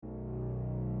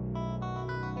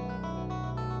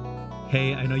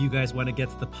Hey, I know you guys want to get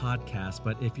to the podcast,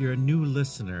 but if you're a new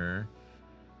listener,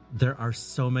 there are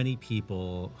so many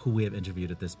people who we have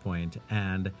interviewed at this point,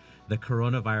 and the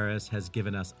coronavirus has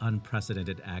given us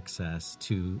unprecedented access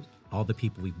to all the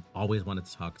people we've always wanted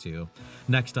to talk to.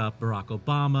 Next up, Barack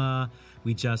Obama.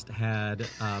 We just had...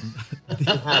 we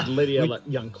had Lydia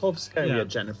Yankovska, we had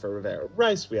Jennifer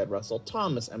Rivera-Rice, we had Russell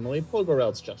Thomas, Emily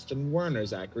Pogorelts, Justin Werner,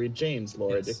 Zachary James,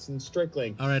 Laura Dixon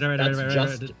Strickling. All right.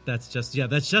 That's just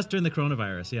during the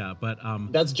coronavirus, yeah. But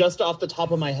that's just off the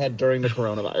top of my head during the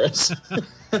coronavirus.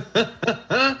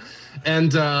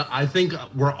 And I think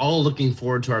we're all looking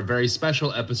forward to our very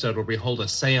special episode where we hold a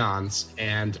seance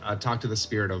and talk to the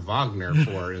spirit of Wagner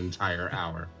for an entire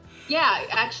hour. Yeah,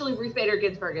 actually, Ruth Bader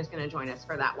Ginsburg is going to join us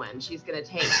for that one. She's going to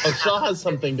take... Oh, Shaw has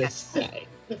something to say.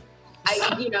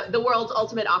 The world's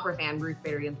ultimate opera fan, Ruth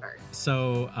Bader Ginsburg.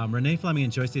 So Renee Fleming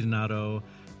and Joyce DiDonato,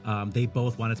 they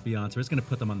both wanted to be on, so we're just going to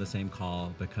put them on the same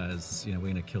call because, we're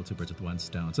going to kill two birds with one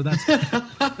stone. So that's coming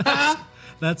up.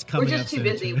 We're just too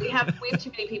busy. We have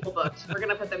too many people booked. We're going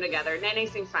to put them together. Nene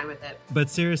seems fine with it. But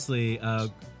seriously,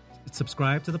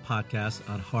 subscribe to the podcast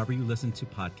on however you listen to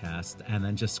podcasts, and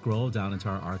then just scroll down into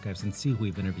our archives and see who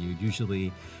we've interviewed.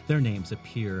 Usually their names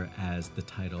appear as the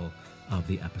title of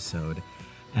the episode.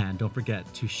 And don't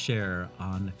forget to share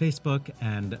on Facebook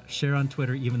and share on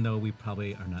Twitter, even though we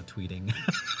probably are not tweeting.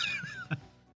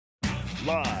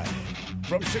 Live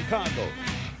from Chicago,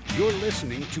 you're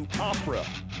listening to Opera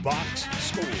Box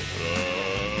Score.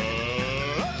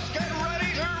 Let's get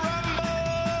ready to rumble!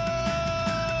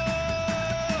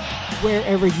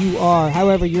 Wherever you are,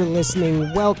 however you're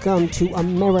listening, welcome to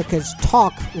America's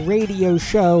Talk radio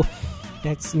show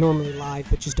that's normally live,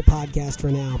 but just a podcast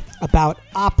for now, about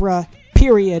opera,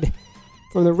 period.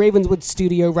 From the Ravenswood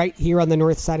studio right here on the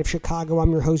north side of Chicago,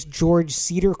 I'm your host, George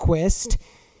Cedarquist,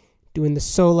 doing the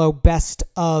solo best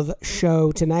of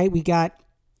show tonight. We got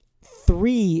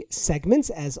 3 segments,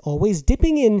 as always,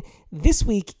 dipping in this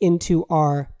week into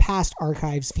our past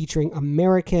archives featuring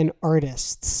American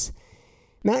artists.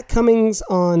 Matt Cummings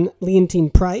on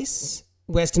Leontyne Price,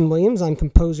 Weston Williams on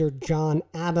composer John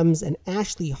Adams, and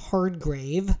Ashley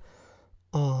Hardgrave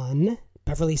on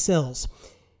Beverly Sills.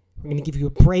 We're going to give you a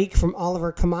break from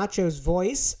Oliver Camacho's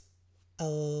voice, a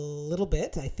little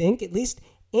bit, I think, at least,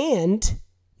 and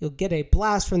you'll get a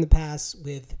blast from the past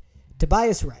with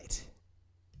Tobias Wright.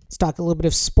 Let's talk a little bit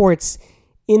of sports.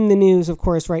 In the news, of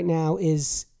course, right now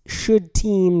is should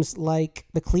teams like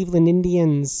the Cleveland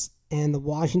Indians and the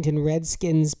Washington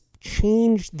Redskins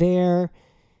change their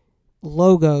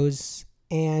logos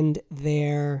and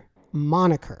their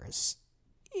monikers?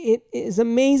 It is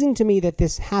amazing to me that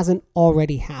this hasn't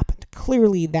already happened.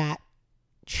 Clearly that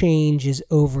change is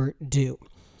overdue.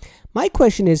 My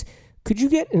question is, could you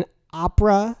get an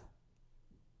opera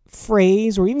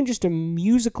phrase or even just a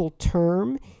musical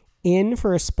term in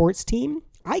for a sports team?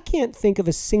 I can't think of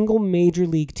a single major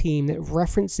league team that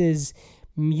references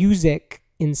music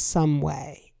in some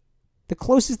way. The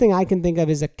closest thing I can think of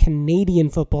is a Canadian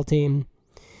football team,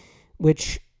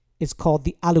 which is called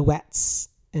the Alouettes.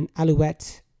 And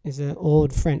Alouette is an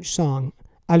old French song.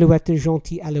 Alouette,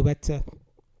 gentille Alouette.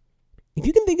 If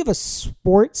you can think of a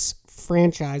sports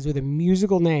franchise with a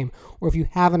musical name, or if you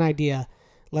have an idea,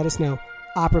 let us know.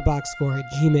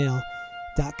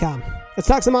 operaboxscore@gmail.com. Let's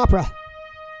talk some opera.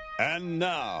 And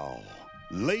now,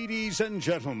 ladies and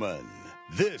gentlemen,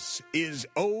 this is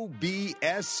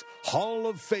OBS Hall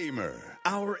of Famer,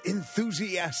 our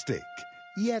enthusiastic,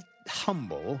 yet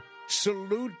humble,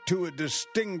 salute to a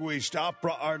distinguished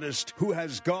opera artist who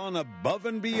has gone above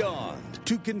and beyond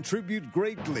to contribute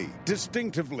greatly,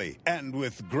 distinctively, and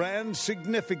with grand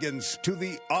significance to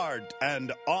the art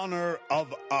and honor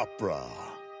of opera.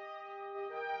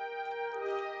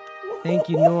 Thank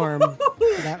you, Norm.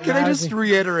 Can I just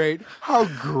reiterate how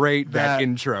great that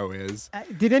intro is?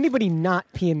 Did anybody not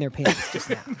pee in their pants just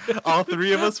now? All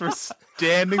 3 of us were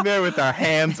standing there with our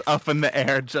hands up in the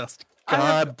air, just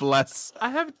God bless. I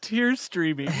have tears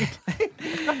streaming.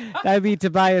 That'd be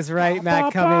Tobias Wright,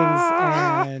 Matt Cummings,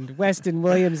 and Weston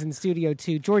Williams in Studio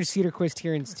 2. George Cedarquist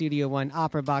here in Studio 1.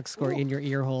 Opera Box Score in your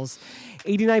ear holes.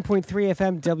 89.3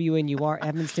 FM WNUR,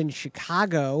 Evanston,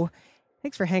 Chicago.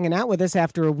 Thanks for hanging out with us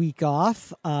after a week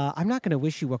off. I'm not going to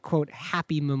wish you a, quote,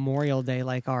 happy Memorial Day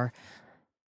like our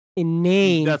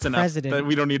inane That's president. enough.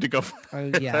 We don't need to go.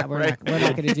 Yeah, we're not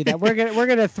going to do that. We're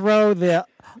going to throw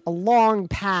a long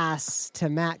pass to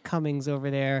Matt Cummings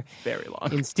over there. Very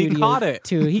long. In Studio He caught it.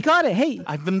 2. He caught it. Hey,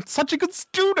 I've been such a good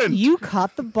student. you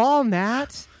caught the ball,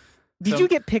 Matt. Did you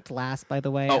get picked last, by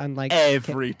the way? Unlike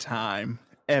every time.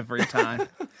 Every time.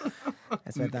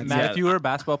 That's Matt, if you were a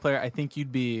basketball player, I think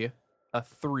you'd be a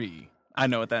 3 I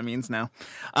know what that means now.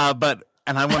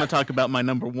 And I want to talk about my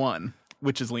number one,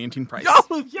 which is Leontine Price.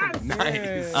 Oh, yes!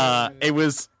 Nice. It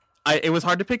was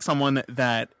hard to pick someone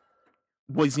that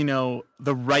was,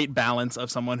 the right balance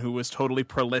of someone who was totally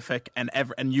prolific and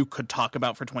you could talk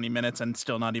about for 20 minutes and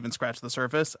still not even scratch the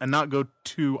surface and not go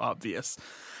too obvious.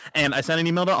 And I sent an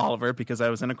email to Oliver because I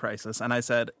was in a crisis, and I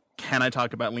said, can I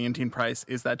talk about Leontine Price?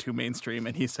 Is that too mainstream?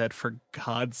 And he said, for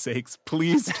God's sakes,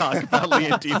 please talk about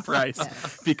Leontine Price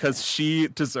because she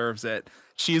deserves it.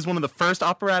 She is one of the first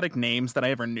operatic names that I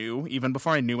ever knew, even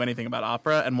before I knew anything about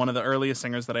opera, and one of the earliest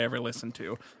singers that I ever listened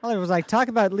to. Oliver was like, talk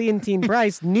about Leontine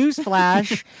Price.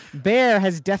 Newsflash, Bear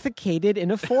has defecated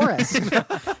in a forest.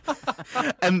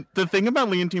 And the thing about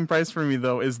Leontine Price for me,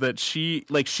 though, is that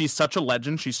she's such a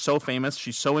legend. She's so famous.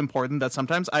 She's so important that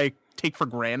sometimes I take for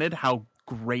granted how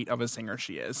great of a singer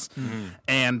she is. Mm-hmm.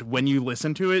 And when you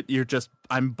listen to it,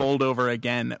 I'm bowled over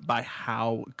again by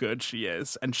how good she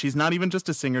is. And she's not even just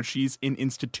a singer, she's an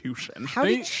institution. How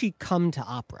did she come to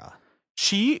opera?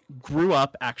 She grew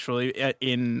up actually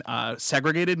in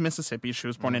segregated Mississippi. She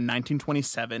was born in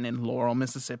 1927 in Laurel,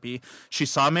 Mississippi. She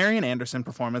saw Marian Anderson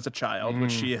perform as a child,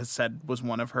 which she has said was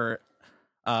one of her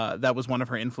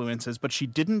influences, but she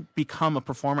didn't become a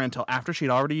performer until after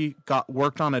she'd already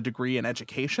worked on a degree in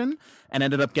education and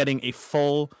ended up getting a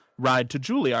full ride to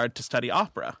Juilliard to study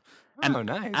opera. And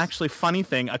nice. Actually, funny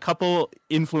thing, a couple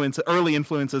early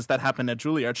influences that happened at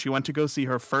Juilliard. She went to go see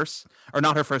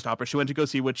not her first opera. She went to go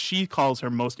see what she calls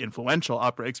her most influential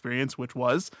opera experience, which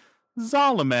was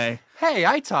Salome. Hey,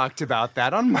 I talked about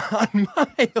that on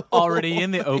my already in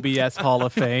the OBS Hall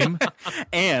of Fame.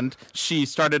 And she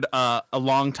started a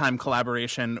long-time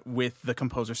collaboration with the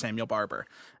composer Samuel Barber.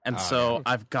 And so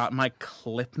I've got my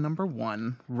clip number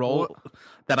one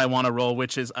that I want to roll,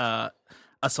 which is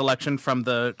a selection from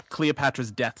the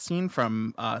Cleopatra's death scene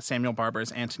from Samuel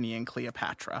Barber's Antony and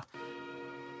Cleopatra.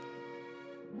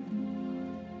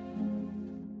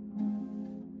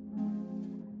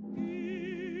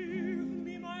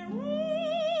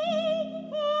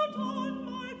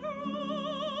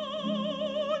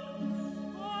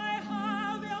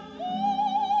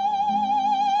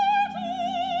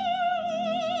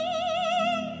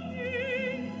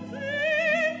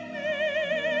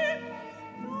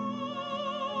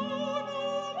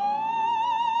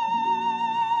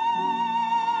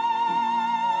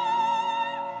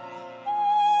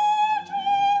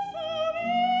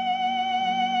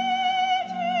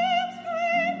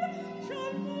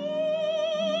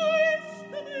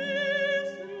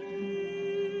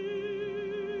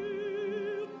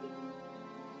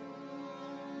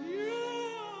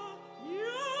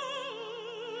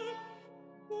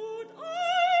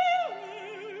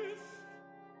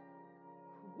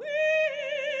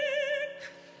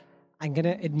 I'm going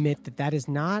to admit that is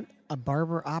not a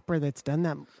Barber opera that's done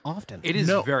that often. It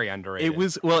is very underrated. It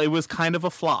was kind of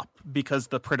a flop because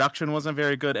the production wasn't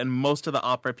very good and most of the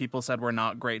opera people said were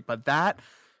not great. But that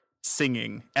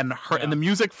singing and and the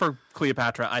music for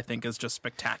Cleopatra, I think, is just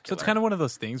spectacular. So it's kind of one of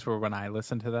those things where when I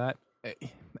listen to that,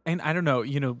 and I don't know,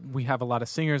 we have a lot of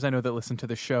singers I know that listen to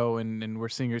the show and we're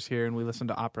singers here and we listen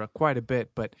to opera quite a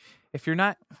bit. But if you're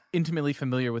not intimately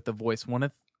familiar with the voice, one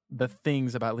of the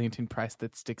things about Leontine Price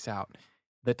that sticks out,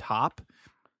 the top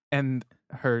and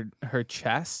her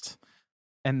chest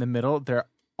and the middle, they're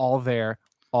all there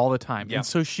all the time. Yep. And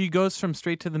so she goes from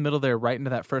straight to the middle there right into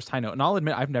that first high note. And I'll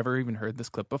admit, I've never even heard this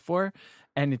clip before.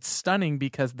 And it's stunning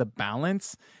because the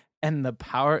balance and the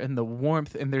power and the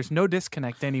warmth, and there's no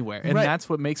disconnect anywhere. And that's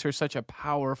what makes her such a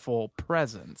powerful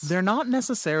presence. They're not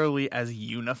necessarily as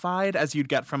unified as you'd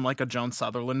get from like a Joan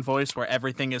Sutherland voice where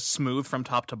everything is smooth from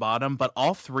top to bottom, but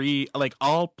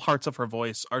all parts of her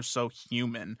voice are so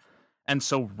human and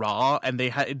so raw, and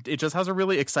it just has a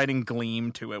really exciting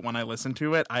gleam to it. When I listen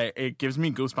to it, it gives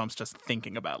me goosebumps just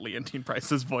thinking about Leontine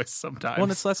Price's voice sometimes. Well,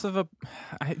 and it's less of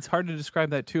it's hard to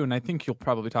describe that too, and I think you'll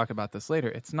probably talk about this later.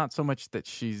 It's not so much that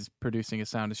she's producing a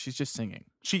sound as she's just singing.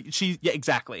 Yeah,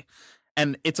 exactly.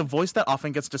 And it's a voice that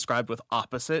often gets described with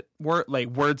opposite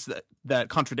words that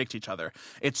contradict each other.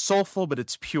 It's soulful, but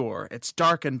it's pure. It's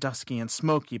dark and dusky and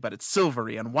smoky, but it's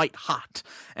silvery and white hot.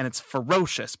 And it's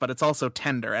ferocious, but it's also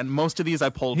tender. And most of these I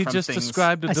pulled from things. He just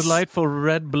described a delightful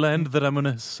red blend that I'm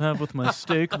going to have with my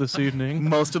steak this evening.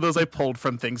 Most of those I pulled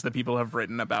from things that people have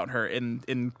written about her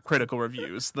in critical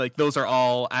reviews. Like, those are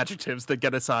all adjectives that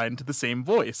get assigned to the same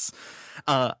voice.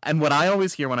 And what I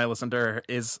always hear when I listen to her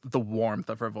is the warmth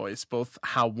of her voice, both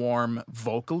how warm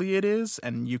vocally it is,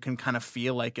 and you can kind of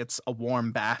feel like it's a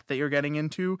warm bath that you're getting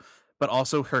into, but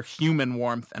also her human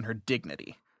warmth and her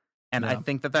dignity. And I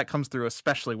think that comes through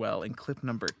especially well in clip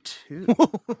number 2.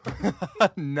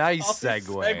 Nice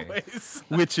segue.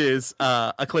 Which is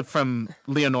a clip from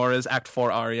Leonora's Act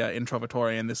 4 aria in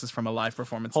Trovatore, and this is from a live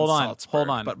performance in Salzburg. Hold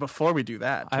on. But before we do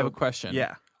that... I have a question.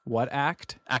 Yeah. What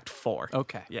act? Act 4.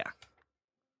 Okay. Yeah.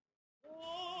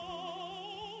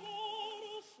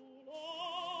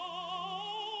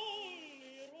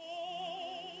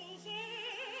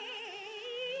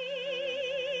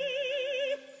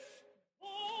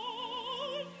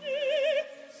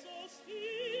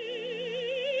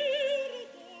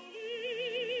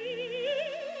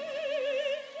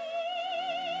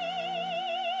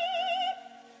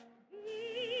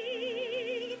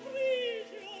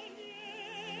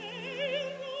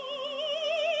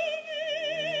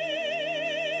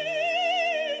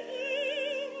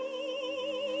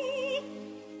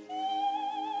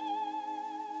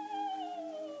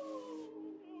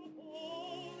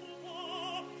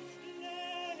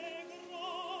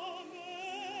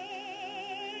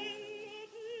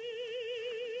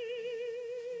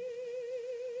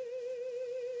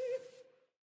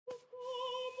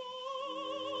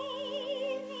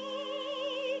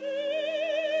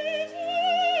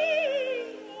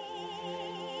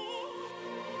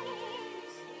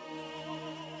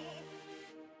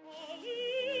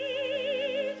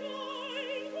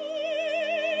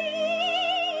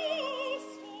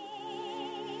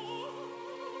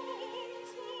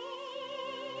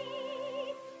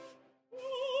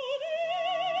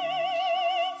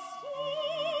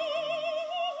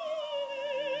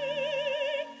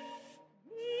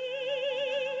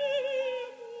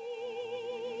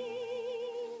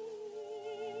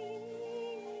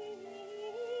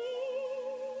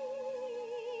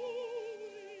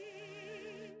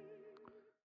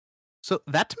 So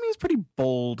that to me is pretty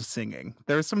bold singing.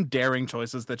 There are some daring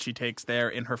choices that she takes there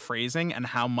in her phrasing and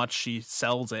how much she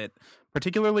sells it,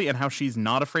 particularly in how she's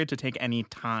not afraid to take any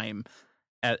time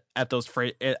at those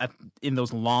in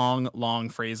those long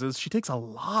phrases. She takes a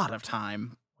lot of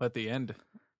time At the end.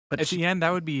 But at the end,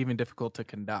 that would be even difficult to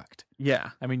conduct.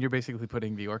 Yeah. I mean, you're basically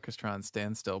putting the orchestra on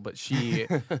standstill, but she,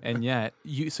 and yet,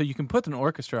 so you can put an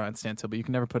orchestra on standstill, but you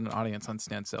can never put an audience on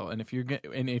standstill. And if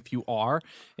you are,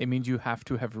 it means you have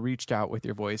to have reached out with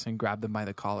your voice and grabbed them by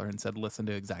the collar and said, listen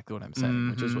to exactly what I'm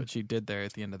saying, which is what she did there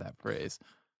at the end of that phrase.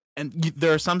 And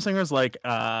there are some singers like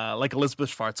Elizabeth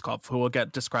Schwarzkopf who will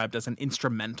get described as an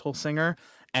instrumental singer,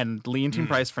 and Leontyne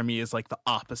Price for me is like the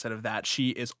opposite of that. She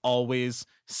is always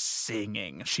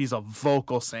singing. She's a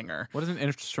vocal singer. What is an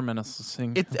instrumental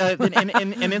singer?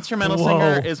 An instrumental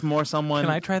singer is more someone.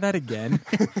 Can I try that again?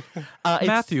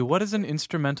 Matthew, what is an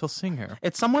instrumental singer?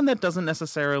 It's someone that doesn't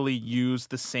necessarily use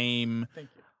the same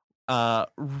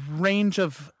range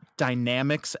of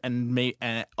dynamics and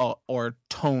or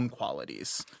tone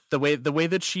qualities. The way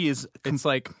that she is, it's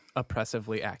like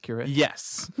oppressively accurate.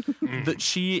 Yes,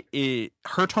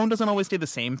 her tone doesn't always stay the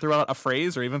same throughout a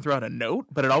phrase or even throughout a note,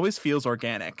 but it always feels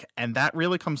organic, and that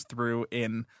really comes through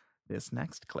in this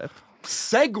next clip.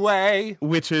 Segue,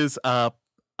 which is a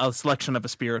selection of a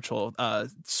spiritual,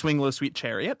 "Swing Low, Sweet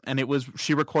Chariot," and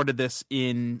she recorded this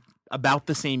in about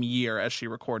the same year as she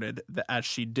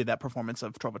did that performance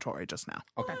of Trovatore just now.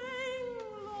 Okay.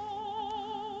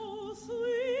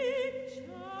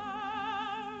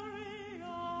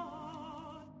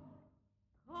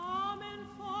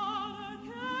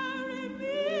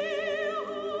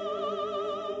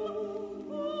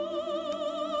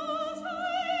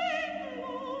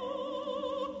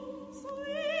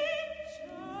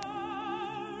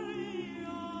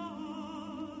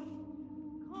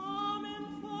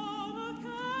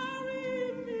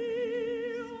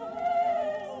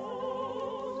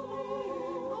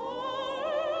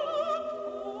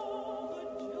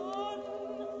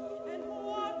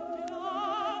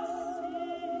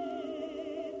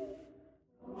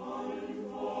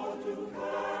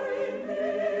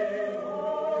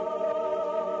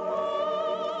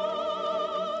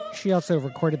 She also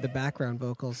recorded the background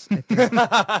vocals, I think,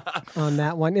 on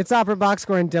that one. It's Opera Box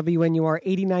Score on WNUR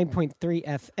 89.3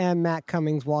 FM. Matt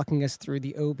Cummings walking us through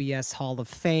the OBS Hall of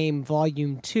Fame,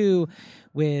 Volume 2,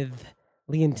 with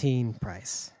Leontyne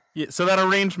Price. Yeah, so that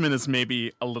arrangement is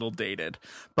maybe a little dated,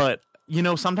 but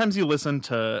sometimes you listen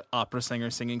to opera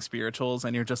singers singing spirituals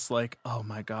and you're just like, oh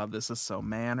my God, this is so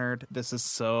mannered. This is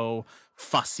so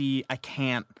fussy. I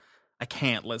can't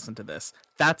listen to this.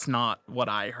 That's not what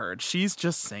I heard. She's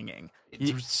just singing.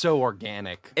 It's so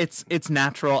organic. It's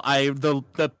natural. I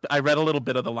read a little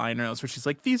bit of the liner notes where she's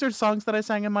like, these are songs that I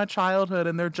sang in my childhood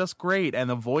and they're just great. And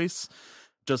the voice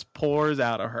just pours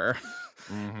out of her.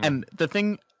 Mm-hmm. And the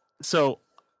thing, so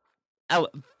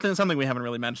something we haven't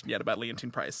really mentioned yet about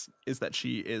Leontine Price is that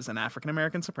she is an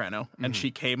African-American soprano, and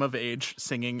she came of age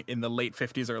singing in the late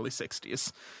 50s, early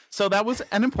 60s. So that was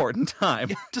an important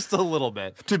time. Just a little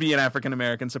bit. To be an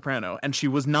African-American soprano. And she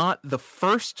was not the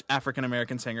first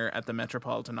African-American singer at the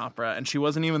Metropolitan Opera, and she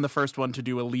wasn't even the first one to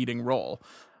do a leading role.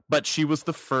 But she was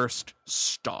the first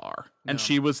star, and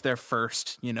she was their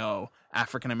first,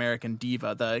 African-American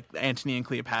diva. The Antony and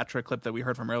Cleopatra clip that we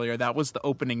heard from earlier, that was the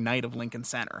opening night of Lincoln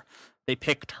Center. They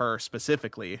picked her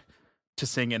specifically to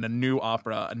sing in a new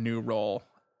opera, a new role,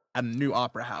 at a new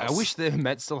opera house. I wish the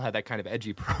Met still had that kind of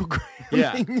edgy program.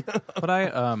 Yeah. What I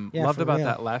loved about real.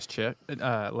 that last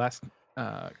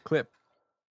clip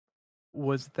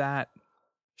was that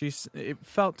it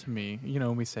felt to me,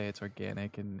 when we say it's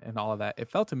organic and all of that, it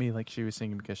felt to me like she was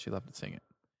singing because she loved to sing it.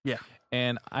 Yeah.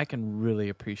 And I can really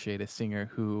appreciate a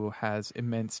singer who has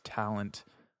immense talent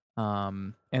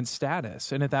and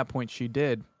status. And at that point she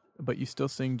did, but you still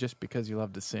sing just because you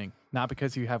love to sing, not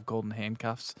because you have golden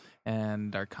handcuffs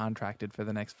and are contracted for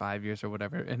the next 5 years or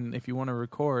whatever. And if you want to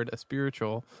record a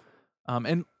spiritual,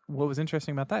 and what was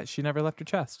interesting about that, she never left her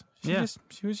chest. She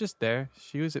was just there.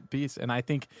 She was at peace. And I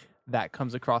think that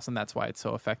comes across, and that's why it's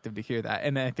so effective to hear that.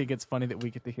 And I think it's funny that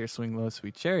we get to hear Swing Low,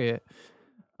 Sweet Chariot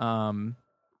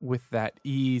with that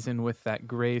ease and with that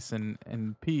grace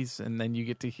and peace, and then you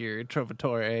get to hear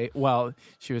Trovatore. Well,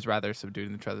 she was rather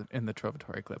subdued in the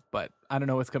Trovatore clip, but I don't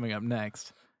know what's coming up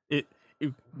next.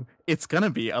 It's gonna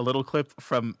be a little clip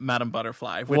from Madame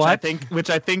Butterfly, which What? I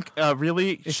think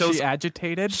really Is shows she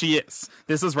agitated? She is.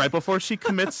 This is right before she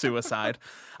commits suicide,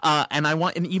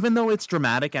 and even though it's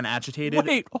dramatic and agitated.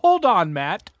 Wait, hold on,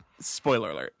 Matt. Spoiler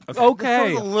alert.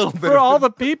 Okay, a little bit for all the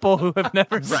people who have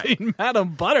never seen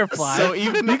Madame Butterfly, So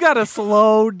even- you gotta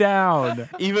slow down.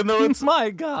 Even though it's My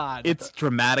God, it's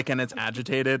dramatic and it's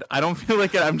agitated, I don't feel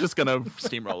like I'm just gonna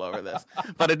steamroll over this.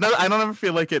 But I don't ever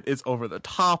feel like it is over the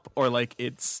top or like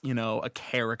it's a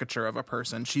caricature of a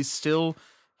person. She's still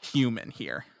human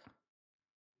here.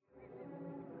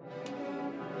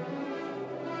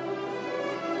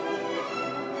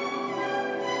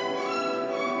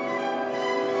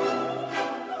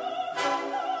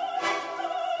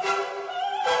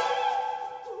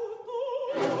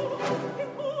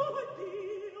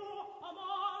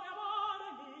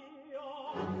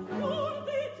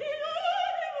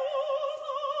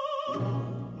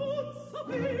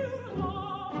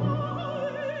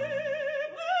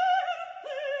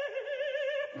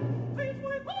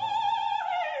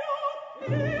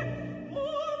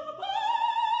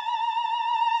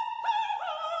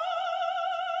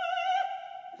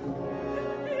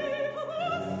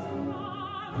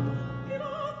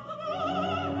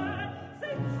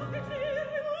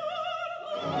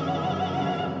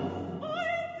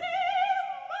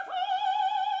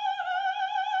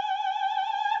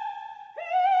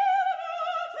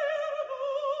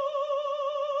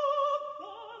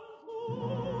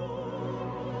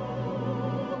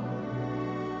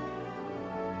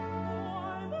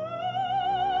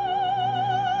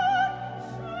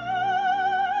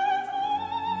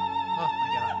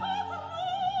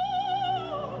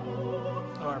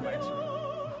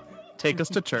 Take us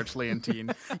to church, Leontine.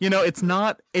 It's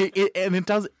not.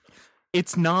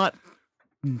 It's not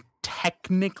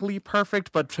technically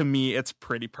perfect, but to me, it's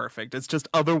pretty perfect. It's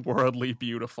just otherworldly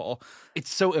beautiful.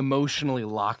 It's so emotionally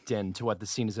locked into what the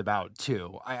scene is about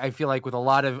too. I feel like with a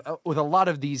lot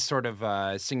of these sort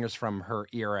of singers from her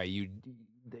era,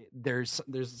 there's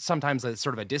sometimes a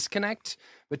sort of a disconnect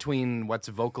between what's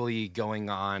vocally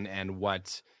going on and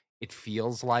what it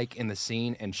feels like in the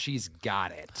scene, and she's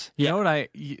got it. You know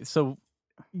so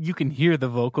you can hear the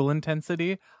vocal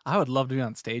intensity. I would love to be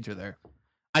on stage with her.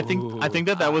 I think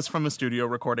that was from a studio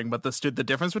recording, but the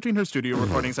difference between her studio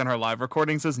recordings and her live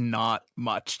recordings is not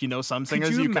much. Some singers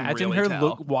Could you can imagine really her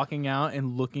tell. walking out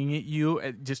and looking at you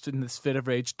just in this fit of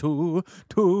rage?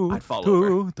 I'd fall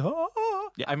over.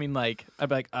 Yeah. I mean, I'd be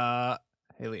like, hey,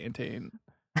 Leontine.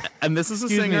 And this is a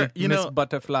Excuse singer, me, Miss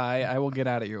Butterfly. I will get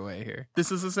out of your way here.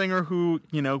 This is a singer who,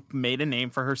 made a name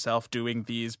for herself doing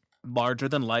these larger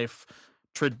than life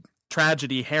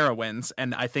tragedy heroines,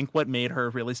 and I think what made her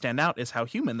really stand out is how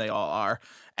human they all are.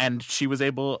 And she was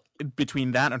able,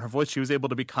 between that and her voice, she was able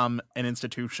to become an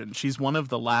institution. She's one of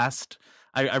the last.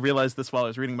 I realized this while I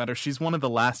was reading about her. She's one of the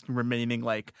last remaining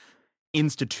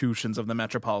institutions of the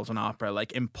Metropolitan Opera,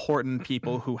 important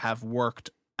people who have worked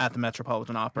at the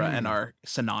Metropolitan Opera and are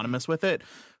synonymous with it,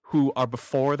 who are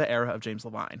before the era of James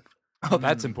Levine. Oh,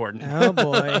 that's important. Oh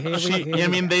boy, here we I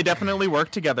mean, go. they definitely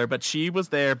worked together, but she was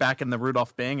there back in the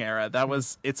Rudolph Bing era. It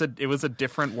was a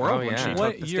different world Oh, when yeah. she took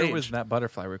What the year stage. was that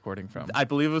Butterfly recording from? I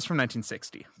believe it was from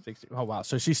 1960. 60. Oh wow,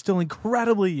 so she's still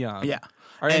incredibly young. Yeah.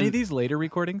 Are any And- of these later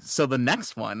recordings? So the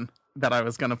next one that I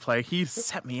was going to play, he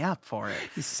set me up for it.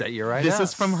 You set you right This up.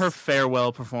 is from her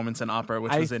farewell performance in opera,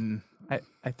 which was in.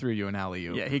 I threw you an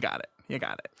alley-oop. Yeah, he got it. You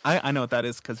got it. I know what that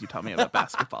is because you taught me about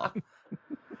basketball.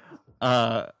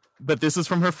 But this is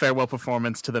from her farewell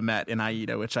performance to the Met in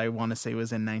Aida, which I want to say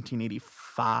was in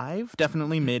 1985,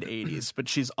 definitely mid-80s. But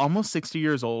she's almost 60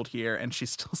 years old here, and she's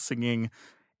still singing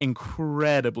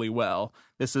incredibly well.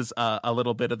 This is a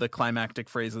little bit of the climactic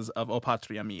phrases of O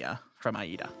Patria Mia from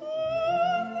Aida.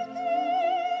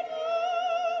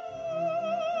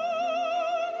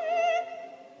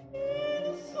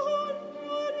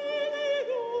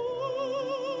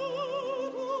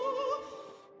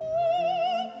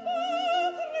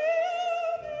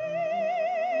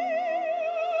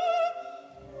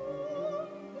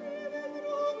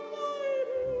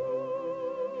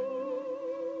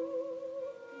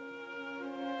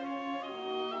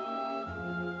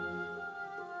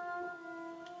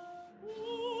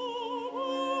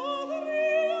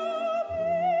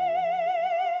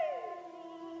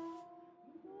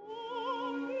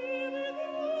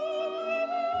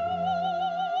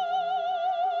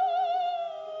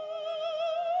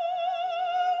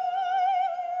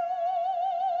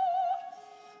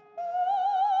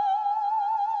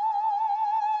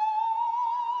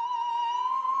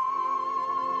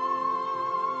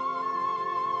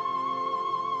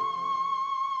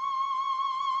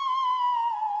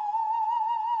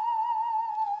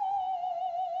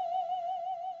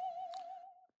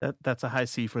 That's a high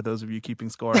C for those of you keeping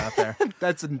score out there.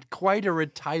 That's quite a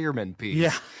retirement piece.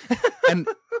 Yeah. And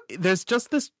there's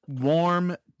just this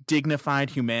warm,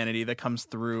 dignified humanity that comes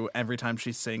through every time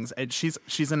she sings. And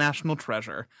she's a national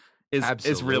treasure.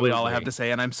 Is really all I have to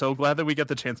say. And I'm so glad that we get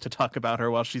the chance to talk about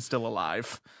her while she's still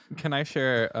alive. Can I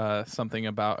share something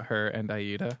about her and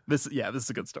Aida? This is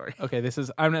a good story. Okay,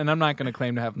 I'm not going to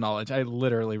claim to have knowledge. I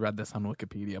literally read this on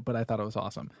Wikipedia, but I thought it was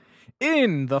awesome.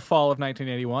 In the fall of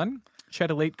 1981, she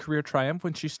had a late career triumph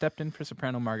when she stepped in for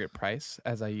soprano Margaret Price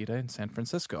as Aida in San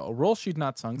Francisco, a role she'd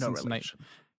not sung since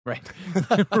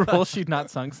a role she'd not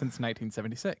sung since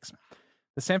 1976.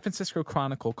 The San Francisco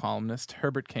Chronicle columnist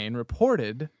Herbert Kane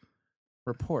reported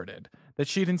that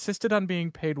she'd insisted on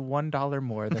being paid $1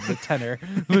 more than the tenor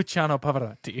Luciano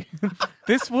Pavarotti.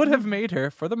 This would have made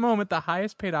her, for the moment, the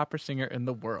highest paid opera singer in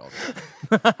the world.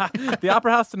 The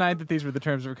Opera House denied that these were the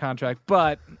terms of her contract,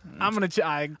 but I'm gonna.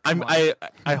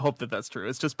 I hope that that's true.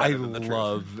 It's just better than the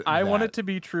truth. I want it to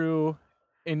be true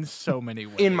in so many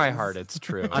ways. In my heart, it's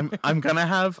true. I'm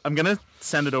gonna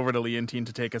send it over to Leontine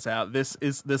to take us out.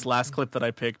 This last clip that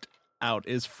I picked out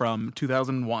is from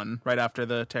 2001, right after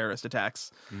the terrorist attacks.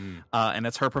 And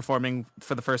it's her performing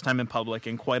for the first time in public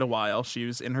in quite a while. She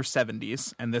was in her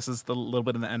 70s, and this is the little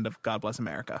bit in the end of God Bless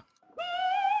America.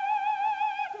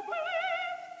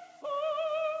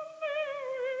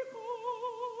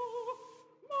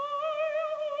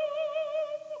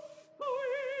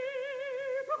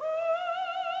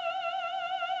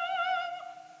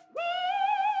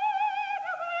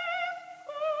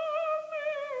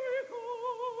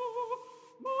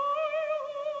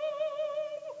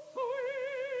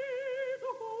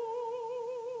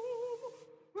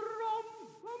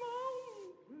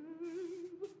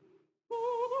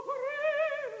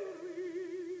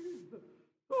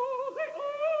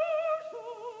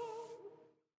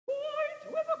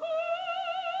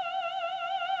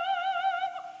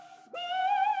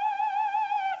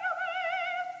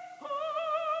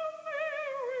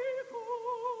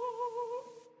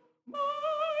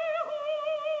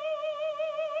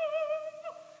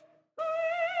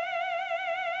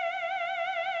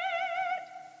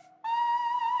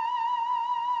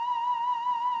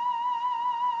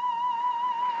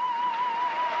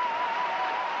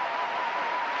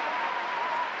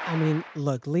 I mean,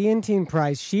 look, Leontine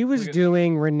Price, she was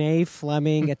doing Renee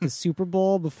Fleming at the Super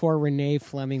Bowl before Renee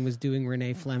Fleming was doing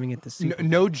Renee Fleming at the Super Bowl.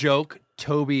 No joke.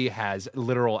 Toby has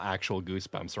literal actual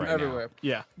goosebumps right everywhere.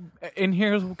 now. Yeah.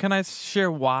 And can I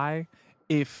share why?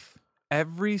 If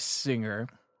every singer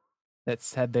that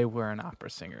said they were an opera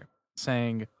singer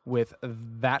sang with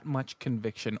that much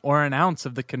conviction, or an ounce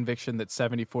of the conviction that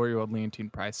 74-year-old Leontine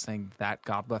Price sang that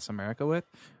God Bless America with,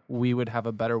 we would have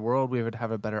a better world, we would have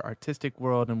a better artistic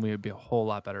world, and we would be a whole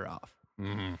lot better off.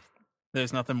 Mm-hmm.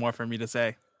 There's nothing more for me to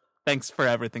say. Thanks for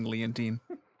everything, Leontine.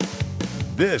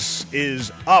 This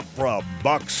is Opera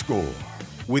Box Score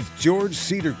with George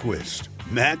Cedarquist,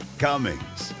 Matt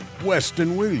Cummings,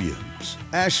 Weston Williams, Adams,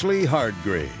 Ashley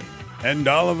Hardgrave, and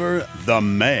Oliver the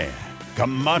Man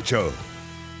Camacho.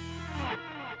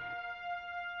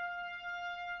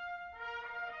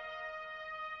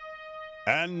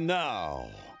 And now,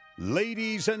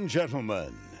 ladies and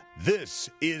gentlemen, this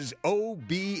is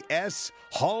OBS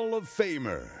Hall of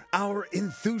Famer, our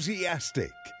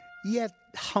enthusiastic, yet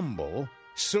humble,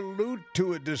 salute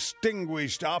to a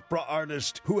distinguished opera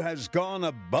artist who has gone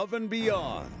above and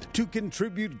beyond to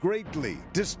contribute greatly,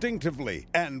 distinctively,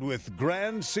 and with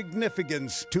grand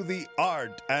significance to the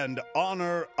art and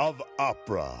honor of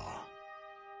opera.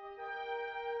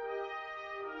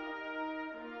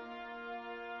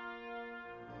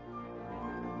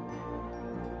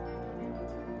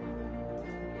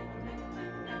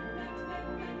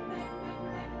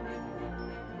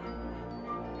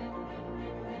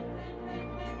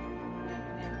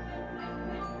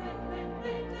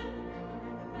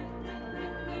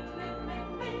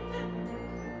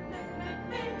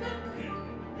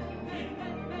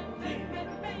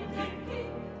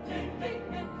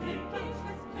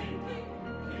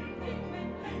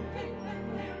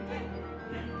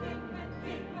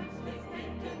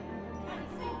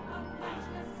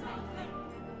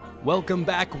 Welcome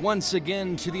back once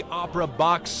again to the Opera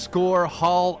Box Score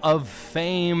Hall of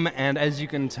Fame. And as you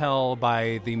can tell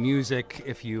by the music,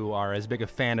 if you are as big a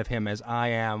fan of him as I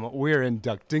am, we're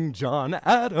inducting John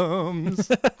Adams.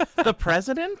 The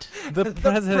president? The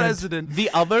president. The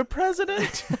other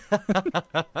president?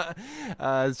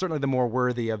 Certainly the more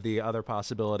worthy of the other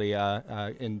possibility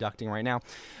inducting right now.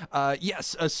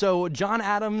 Yes, so John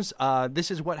Adams,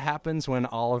 this is what happens when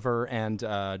Oliver and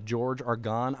George are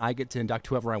gone. I get to induct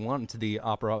whoever I want into the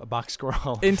Opera Box Score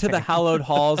Hall of into Fame. the hallowed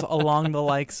halls along the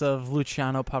likes of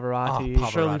Luciano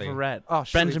Pavarotti, Shirley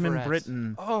Verrett, Benjamin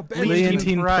Britten,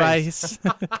 Leontine Price,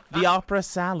 the Opera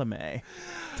Salome.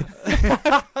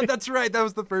 That's right. That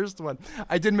was the first one.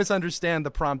 I did misunderstand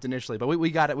the prompt initially, but we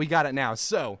got it. We got it now.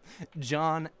 So,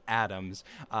 John Adams,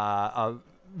 a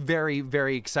very,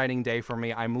 very exciting day for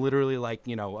me. I'm literally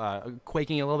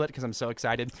quaking a little bit because I'm so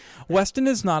excited. Weston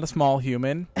is not a small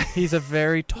human. He's a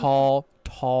very tall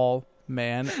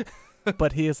man.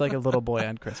 But he is like a little boy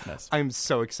on Christmas. I'm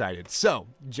so excited. So,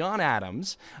 John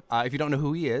Adams, if you don't know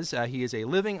who he is a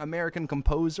living American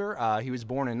composer. He was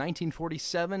born in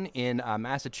 1947 in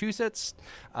Massachusetts.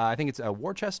 I think it's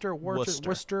Worcester.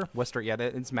 Yeah,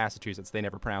 it's Massachusetts. They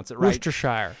never pronounce it right.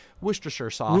 Worcestershire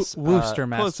sauce. Worcester,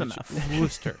 close enough.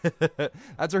 Worcester.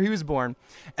 That's where he was born.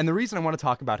 And the reason I want to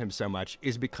talk about him so much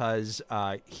is because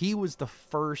he was the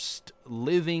first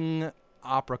living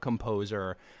opera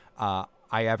composer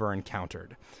I ever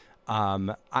encountered.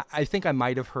 I think I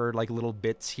might have heard like little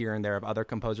bits here and there of other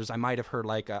composers. I might have heard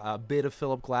like a bit of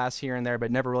Philip Glass here and there,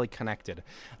 but never really connected.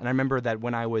 And I remember that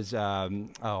when I was,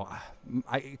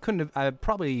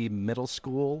 probably middle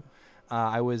school,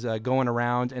 I was going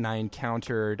around and I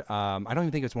encountered, I don't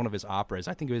even think it was one of his operas.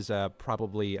 I think it was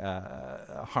probably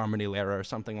Harmony Lyra or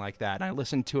something like that. And I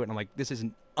listened to it and I'm like, this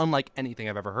isn't unlike anything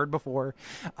I've ever heard before.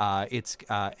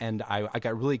 And I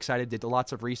got really excited, did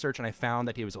lots of research, and I found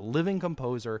that he was a living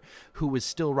composer who was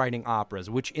still writing operas,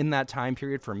 which in that time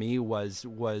period for me was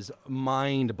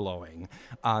mind-blowing,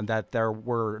 that there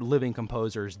were living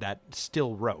composers that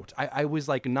still wrote. I was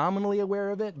like nominally aware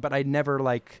of it, but I never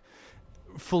like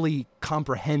fully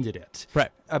comprehended it. Right.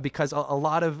 Because a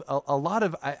lot of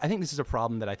I think this is a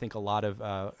problem that I think a lot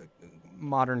of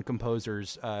modern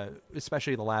composers,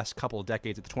 especially the last couple of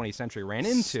decades of the 20th century, ran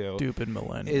into. Stupid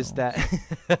millennials.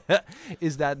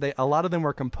 Is that a lot of them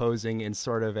were composing in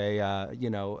sort of a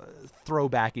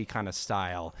throwbacky kind of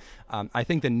style. I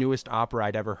think the newest opera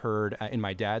I'd ever heard in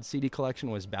my dad's CD collection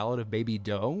was Ballad of Baby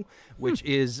Doe, which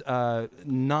is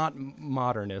not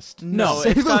modernist. No,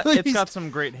 it's got some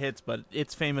great hits, but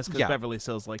it's famous because Beverly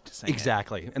Sills liked to sing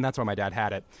exactly, and that's why my dad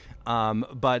had it.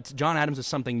 But John Adams is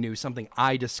something new, something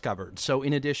I discovered. So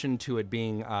in addition to it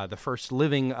being the first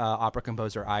living opera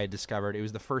composer I had discovered, it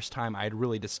was the first time I had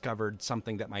really discovered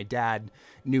something that my dad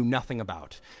knew nothing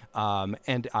about.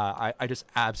 And I just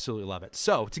absolutely love it.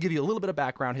 So to give you a little bit of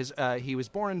background, he was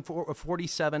born in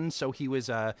 47, so he was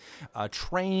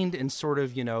trained in sort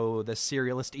of, the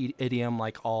serialist idiom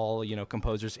like all,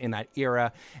 composers in that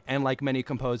era. And like many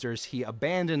composers, he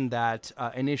abandoned that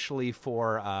initially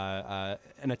for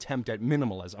an attempt at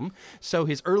minimalism. So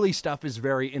his early stuff is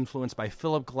very influenced by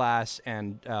Philip Glass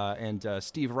and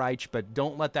Steve Reich, but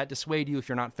don't let that dissuade you if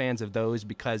you're not fans of those,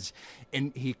 because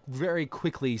he very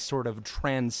quickly sort of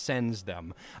transcends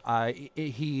them.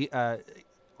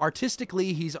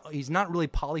 artistically, he's not really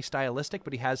polystylistic,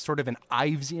 but he has sort of an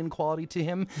Ivesian quality to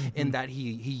him in that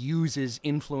he uses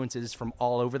influences from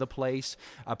all over the place,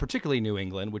 particularly New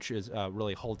England, which is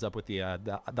really holds up with the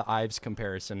Ives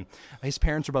comparison. His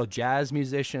parents were both jazz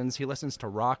musicians. He listens to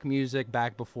rock music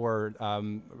back before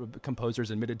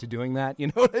composers admitted to doing that. You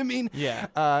know what I mean? Yeah.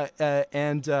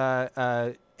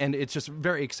 And it's just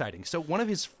very exciting. So one of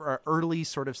his early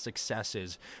sort of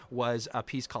successes was a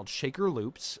piece called Shaker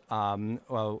Loops.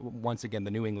 Once again, the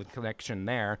New England connection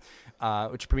there,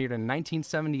 which premiered in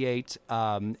 1978.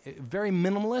 Very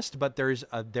minimalist, but there's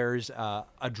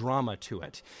a drama to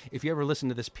it. If you ever listen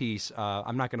to this piece,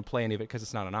 I'm not going to play any of it because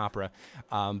it's not an opera,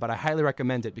 but I highly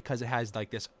recommend it because it has like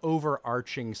this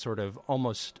overarching sort of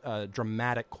almost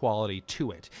dramatic quality to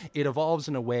it. It evolves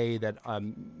in a way that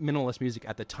minimalist music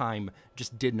at the time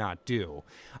just did not do.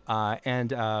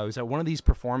 And it was at one of these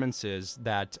performances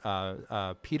that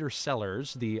Peter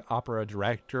Sellers, the opera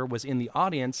director, was in the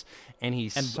audience, and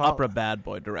opera bad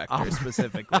boy director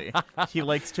specifically. He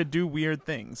likes to do weird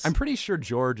things. I'm pretty sure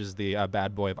George is the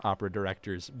bad boy of opera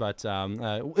directors, but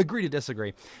agree to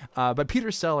disagree. But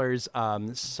Peter Sellers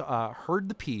heard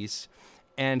the piece,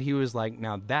 and he was like,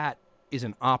 now that is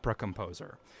an opera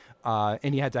composer.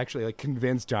 And he had to actually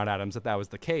convince John Adams that was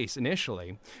the case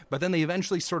initially. But then they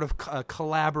eventually sort of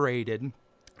collaborated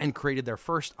and created their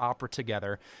first opera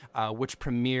together, which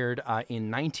premiered in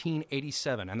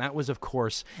 1987. And that was, of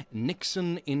course,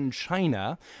 Nixon in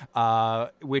China,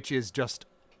 which is just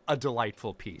a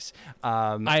delightful piece.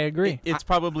 I agree. It's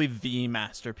probably the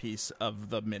masterpiece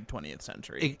of the mid-20th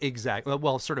century. Exactly.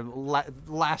 Well, sort of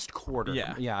last quarter.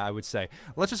 Yeah, I would say.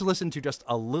 Let's just listen to just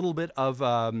a little bit of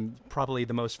probably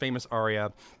the most famous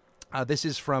aria. This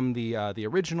is from the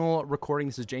original recording.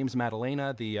 This is James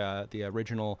Madalena, the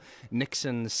original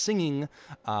Nixon singing.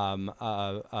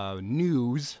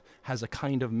 News has a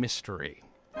kind of mystery.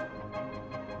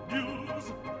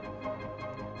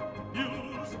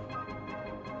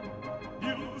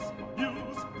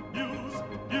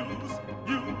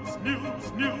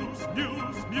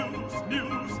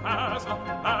 News has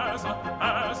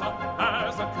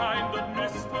a kind of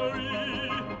mystery.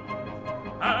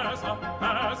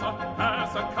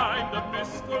 Has a kind of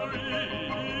mystery.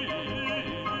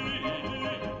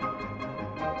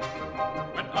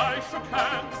 When I shook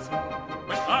hands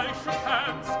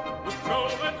with Joe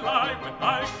and Lai, when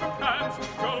I shook hands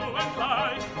with Joe and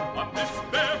Lai, on this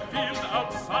bare field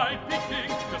outside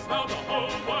Peking, just now the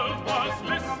whole world was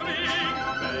listening.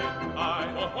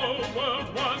 The whole world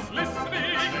was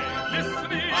listening.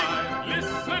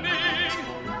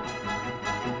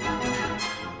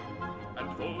 And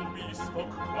though we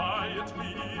spoke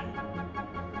quietly,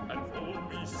 and though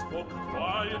we spoke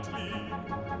quietly,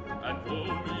 and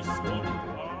though we spoke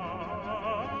quietly,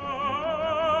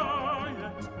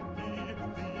 the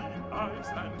eyes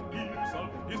and ears of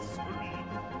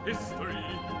history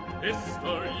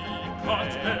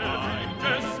caught every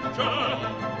gesture,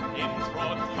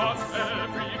 caught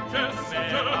every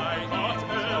gesture,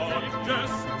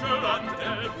 and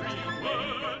every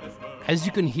word. As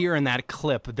you can hear in that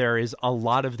clip, there is a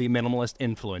lot of the minimalist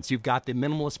influence. You've got the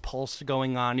minimalist pulse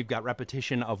going on. You've got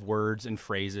repetition of words and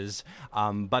phrases.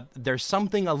 But there's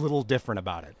something a little different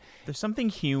about it. There's something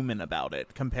human about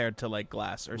it compared to like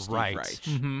Glass or Steve Reich.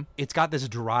 Mm-hmm. It's got this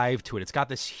drive to it. It's got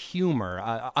this humor.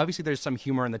 Obviously, there's some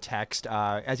humor in the text.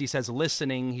 As he says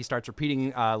listening, he starts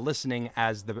repeating listening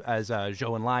as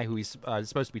Zhou Enlai, who he's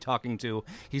supposed to be talking to.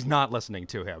 He's not listening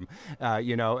to him.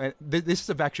 And this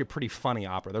is actually a pretty funny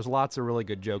opera. There's lots of really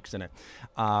good jokes in it.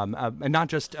 And not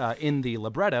just in the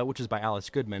libretto, which is by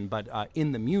Alice Goodman, but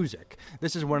in the music.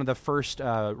 This is one of the first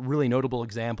really notable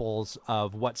examples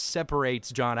of what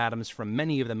separates John Adams from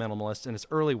many of the minimalists in his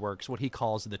early works, what he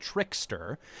calls the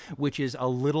trickster, which is a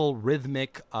little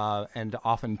rhythmic and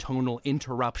often tonal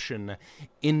interruption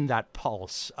in that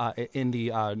pulse, in the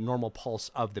normal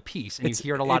pulse of the piece. And you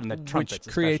hear it a lot in the trumpets,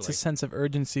 which creates especially. a sense of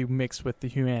urgency mixed with the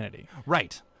humanity.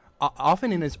 Right.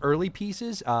 Often in his early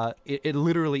pieces, it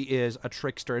literally is a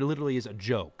trickster. It literally is a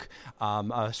joke,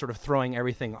 sort of throwing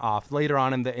everything off. Later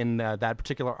on in that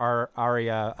particular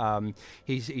aria,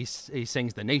 he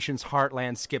sings "The nation's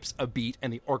heartland skips a beat,"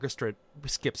 and the orchestra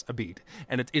skips a beat,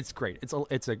 and it's great.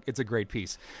 It's a great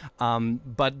piece.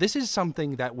 But this is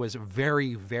something that was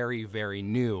very, very, very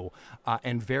new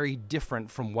and very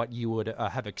different from what you would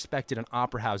have expected in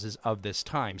opera houses of this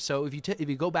time. So if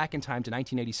you go back in time to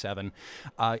 1987.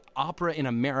 opera in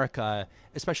America,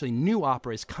 especially new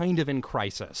opera, is kind of in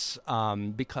crisis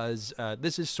because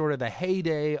this is sort of the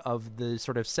heyday of the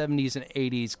sort of 70s and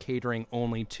 80s, catering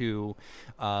only to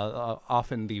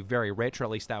often the very rich, or at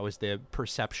least that was the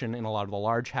perception in a lot of the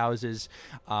large houses,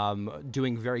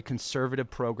 doing very conservative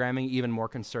programming, even more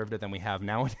conservative than we have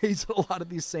nowadays at a lot of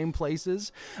these same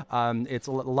places. It's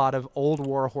a lot of old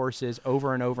war horses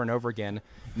over and over and over again.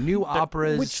 New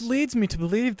operas. Which leads me to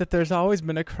believe that there's always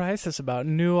been a crisis about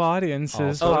new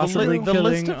audiences the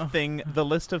killing. The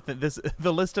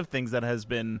list of things that has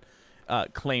been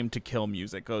claimed to kill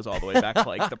music goes all the way back to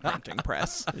like the printing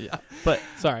press. Yeah, but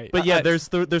yeah, there's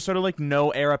sort of like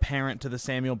no heir apparent to the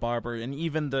Samuel Barber and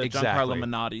even the Exactly. Giancarlo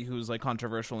Menotti, who's like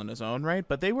controversial in his own right.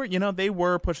 But they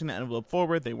were pushing the envelope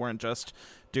forward. They weren't just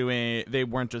doing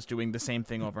the same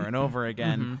thing over and over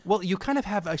again. Mm-hmm. Well, you kind of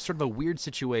have a sort of a weird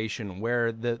situation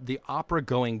where the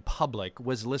opera-going public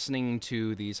was listening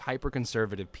to these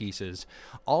hyper-conservative pieces.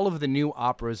 All of the new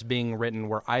operas being written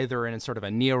were either in sort of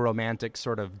a neo-romantic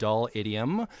sort of dull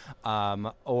idiom,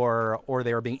 or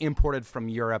they were being imported from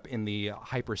Europe in the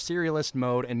hyper-serialist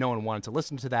mode, and no one wanted to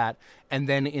listen to that. And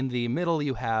then in the middle,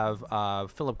 you have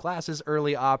Philip Glass's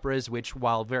early operas, which,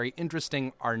 while very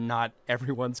interesting, are not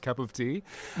everyone's cup of tea.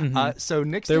 Mm-hmm. So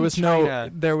Nixon there was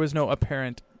China, there was no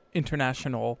apparent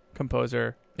international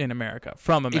composer in America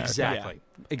from America.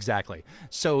 Exactly.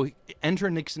 So enter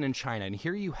Nixon in China, and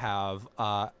here you have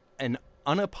an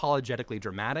unapologetically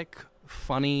dramatic,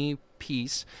 funny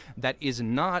piece that is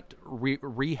not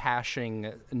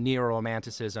rehashing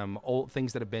neo-romanticism, old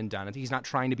things that have been done. He's not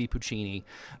trying to be Puccini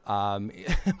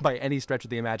by any stretch of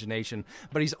the imagination,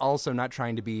 but he's also not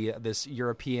trying to be this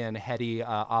European heady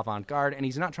avant-garde, and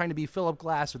he's not trying to be Philip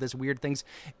Glass with his weird things.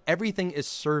 Everything is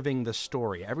serving the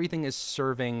story. Everything is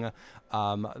serving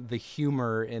the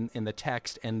humor in the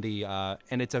text, and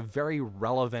it's a very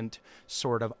relevant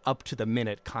sort of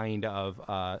up-to-the-minute kind of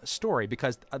story,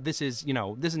 because this is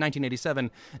 1987.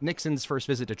 Nixon's first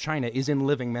visit to China is in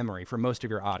living memory for most of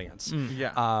your audience.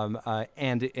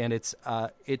 And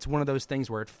it's one of those things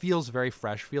where it feels very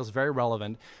fresh, feels very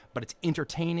relevant, but it's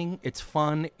entertaining, it's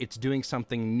fun, it's doing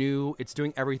something new, it's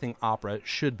doing everything opera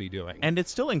should be doing. And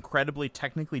it's still incredibly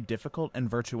technically difficult and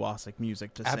virtuosic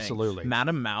music to sing. Absolutely.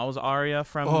 Madame Mao's aria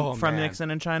from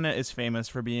Nixon in China is famous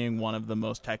for being one of the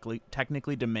most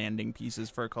technically demanding pieces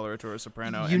for a coloratura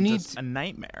soprano, just a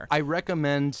nightmare. I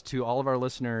recommend to all of our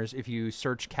listeners, if you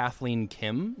search Kathleen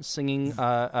Kim singing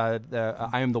I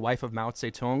Am the Wife of Mao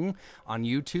Zedong on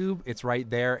YouTube, it's right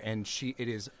there, and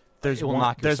There's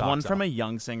one from a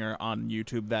young singer on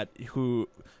YouTube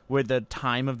where the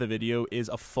time of the video is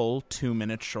a full 2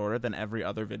 minutes shorter than every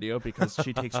other video because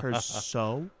she takes hers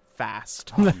so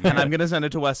fast. And I'm going to send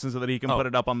it to Weston so that he can put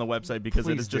it up on the website because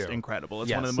it is just incredible.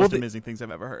 It's one of the most amazing things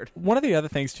I've ever heard. One of the other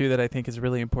things, too, that I think is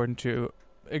really important to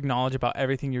acknowledge about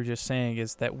everything you're just saying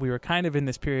is that we were kind of in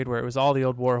this period where it was all the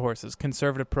old war horses,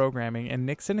 conservative programming, and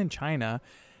Nixon in China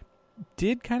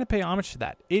did kind of pay homage to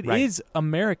that. It is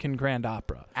American grand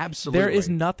opera. Absolutely. There is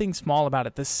nothing small about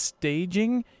it. The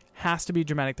staging has to be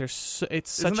dramatic.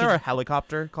 Isn't there a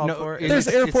helicopter called for it? There's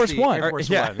Air Force One. Air Force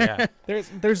One, yeah.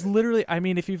 There's literally, I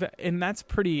mean, and that's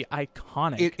pretty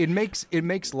iconic. It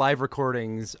makes live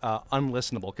recordings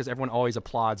unlistenable because everyone always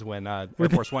applauds when Air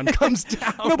Force One comes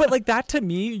down. No, but like that to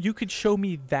me, you could show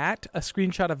me a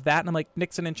screenshot of that, and I'm like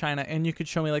Nixon in China, and you could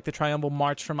show me like the Triumphal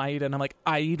March from Aida, and I'm like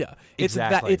Aida. It's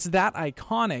that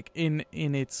iconic in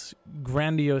its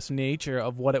grandiose nature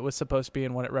of what it was supposed to be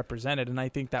and what it represented, and I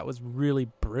think that was really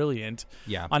brilliant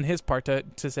on his part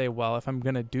to say, well, if I'm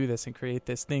going to do this and create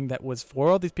this thing that was for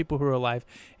all these people who are alive,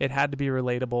 it had to be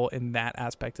relatable in that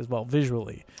aspect as well,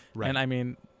 visually. Right. And I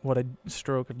mean, what a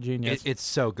stroke of genius. It's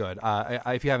so good.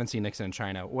 If you haven't seen Nixon in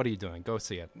China, what are you doing? Go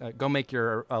see it. Go make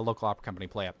your local opera company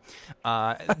play it.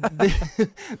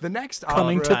 The next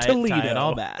Coming opera, to Toledo. Tie it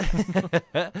all back.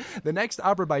 The next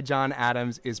opera by John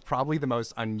Adams is probably the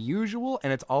most unusual,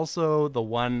 and it's also the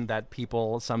one that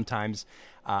people sometimes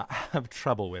have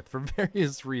trouble with for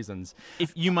various reasons.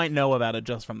 If you might know about it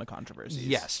just from the controversies.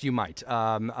 Yes, you might.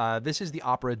 This is the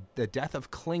opera The Death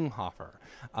of Klinghoffer.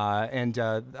 And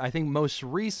I think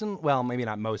maybe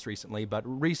not most recently, but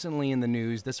recently in the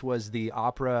news, this was the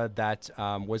opera that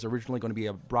was originally going to be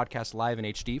a broadcast live in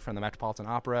HD from the Metropolitan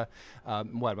Opera,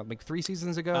 like 3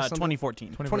 seasons ago? 2014.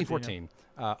 2014.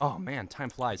 Yeah. Oh, man, time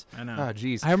flies. I know. Oh,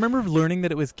 geez. I remember learning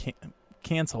that it was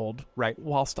canceled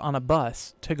whilst on a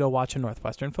bus to go watch a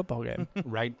Northwestern football game.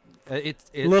 Right.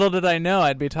 Little did I know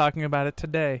I'd be talking about it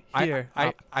today here.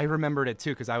 I remembered it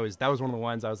too because that was one of the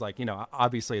ones I was like,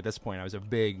 obviously at this point I was a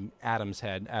big Adams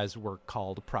head, as we're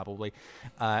called probably,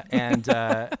 and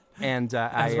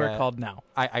as we're called now.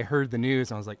 I heard the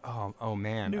news and I was like, oh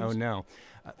man, oh no.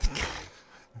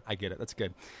 I get it. That's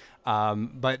good.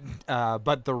 But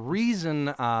the reason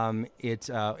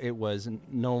it was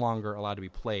no longer allowed to be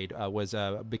played was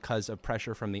because of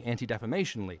pressure from the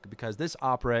Anti-Defamation League, because this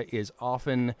opera is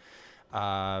often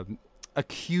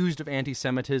accused of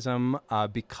anti-Semitism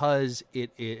because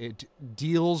it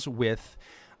deals with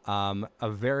a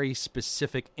very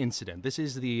specific incident. This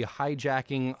is the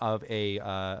hijacking of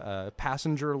a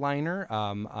passenger liner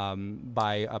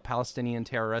by Palestinian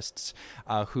terrorists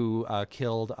who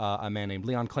killed a man named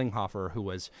Leon Klinghoffer, who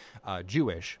was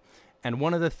Jewish. And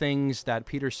one of the things that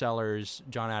Peter Sellers,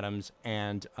 John Adams,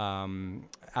 and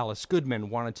Alice Goodman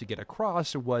wanted to get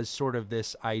across was sort of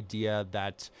this idea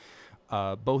that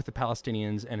both the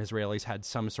Palestinians and Israelis had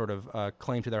some sort of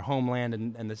claim to their homeland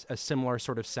and a similar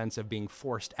sort of sense of being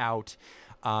forced out.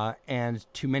 And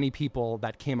to many people,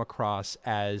 that came across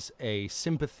as a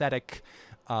sympathetic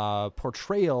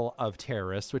portrayal of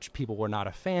terrorists, which people were not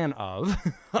a fan of.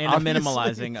 And a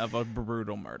minimalizing of a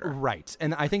brutal murder. Right.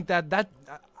 And I think that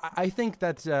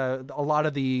a lot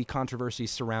of the controversy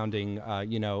surrounding,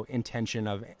 intention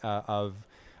of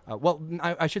well,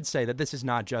 I should say that this is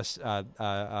not just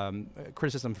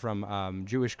criticism from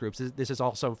Jewish groups. This is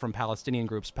also from Palestinian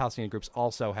groups. Palestinian groups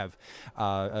also have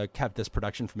kept this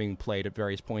production from being played at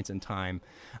various points in time.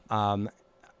 A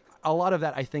lot of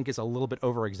that, I think, is a little bit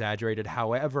over-exaggerated.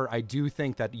 However, I do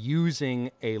think that using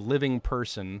a living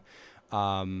person,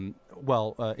 in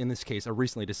this case, a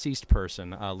recently deceased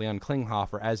person, Leon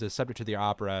Klinghoffer, as a subject to the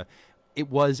opera, it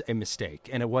was a mistake,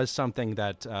 and it was something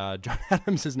that John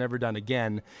Adams has never done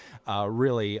again,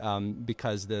 really,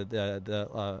 because the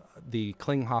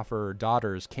Klinghoffer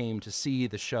daughters came to see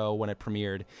the show when it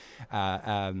premiered,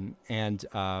 and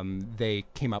they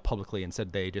came out publicly and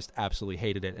said they just absolutely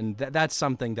hated it, and that's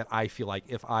something that I feel like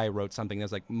if I wrote something that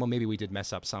was like, well, maybe we did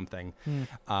mess up something.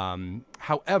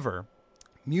 However,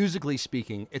 musically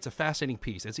speaking, it's a fascinating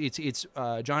piece. It's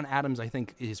John Adams, I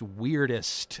think, his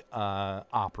weirdest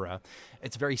opera.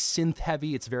 It's very synth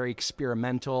heavy. It's very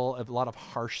experimental. A lot of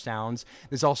harsh sounds.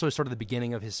 There's also sort of the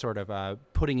beginning of his sort of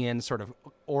putting in sort of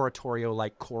oratorio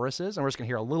like choruses, and we're just going to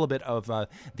hear a little bit of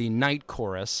the night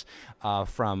chorus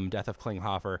from Death of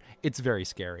Klinghoffer. It's very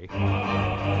scary.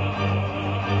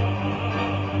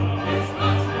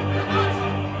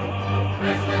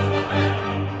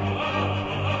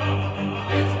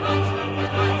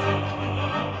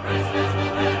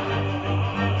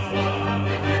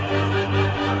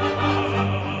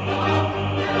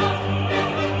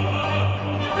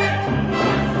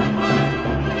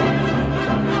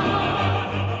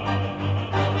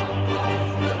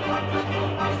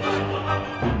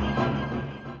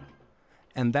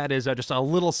 And that is just a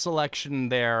little selection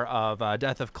there of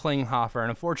Death of Klinghoffer.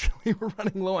 And unfortunately, we're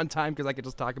running low on time because I could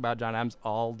just talk about John Adams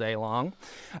all day long.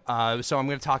 So I'm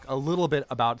going to talk a little bit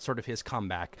about sort of his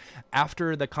comeback.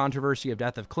 After the controversy of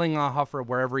Death of Klinghoffer,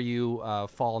 wherever you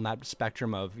fall in that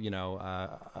spectrum of,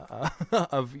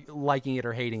 of liking it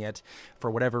or hating it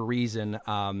for whatever reason,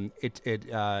 it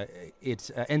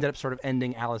ended up sort of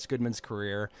ending Alice Goodman's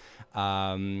career.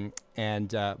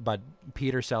 But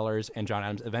Peter Sellers and John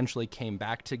Adams eventually came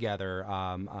back together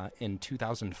in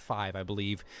 2005, I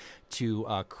believe, to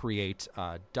create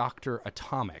Dr.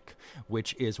 Atomic,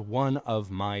 which is one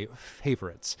of my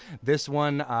favorites. This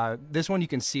one you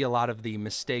can see a lot of the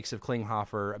mistakes of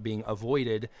Klinghoffer being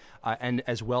avoided, and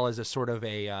as well as a sort of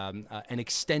an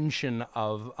extension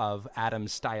of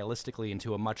Adams stylistically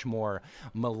into a much more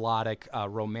melodic,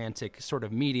 romantic sort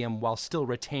of medium, while still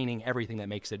retaining everything that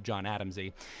makes it John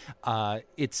Adamsy.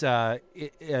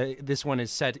 This one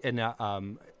is set in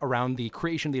around the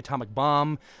creation of the atomic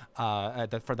bomb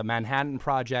for the Manhattan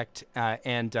Project,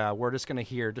 and we're just going to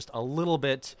hear just a little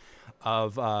bit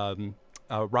of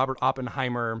Robert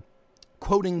Oppenheimer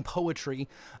quoting poetry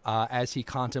as he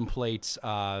contemplates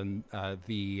what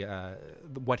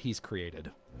he's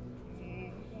created.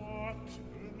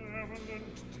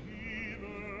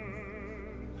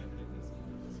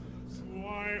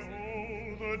 Why,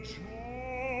 oh, the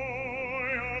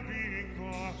joy of being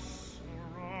thus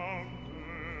surrounded.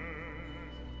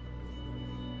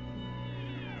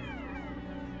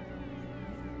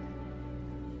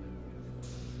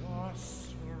 Thus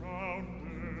surrounded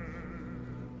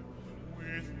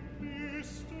with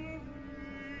mystery,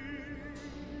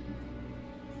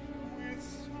 with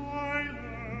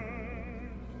silence,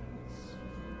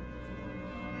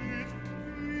 with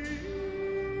peace.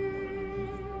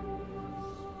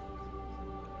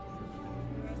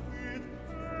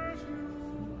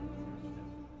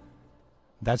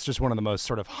 That's just one of the most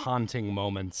sort of haunting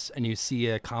moments, and you see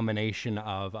a combination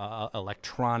of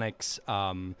electronics,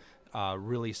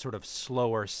 really sort of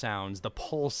slower sounds. The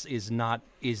pulse is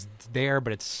there,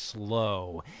 but it's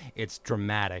slow. It's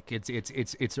dramatic.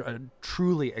 It's a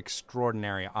truly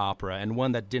extraordinary opera, and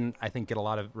one that didn't, I think, get a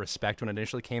lot of respect when it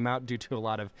initially came out due to a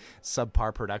lot of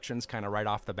subpar productions kind of right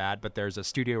off the bat. But there's a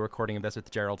studio recording of this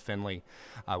with Gerald Finley,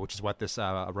 which is what this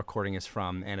recording is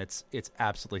from, and it's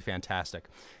absolutely fantastic.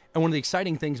 And one of the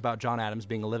exciting things about John Adams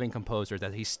being a living composer is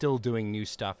that he's still doing new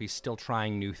stuff, he's still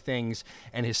trying new things,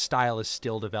 and his style is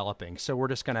still developing. So we're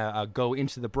just going to go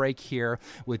into the break here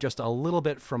with just a little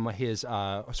bit from his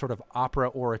sort of opera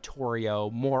oratorio,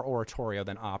 more oratorio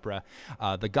than opera,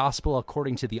 The Gospel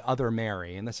According to the Other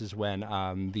Mary. And this is when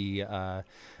the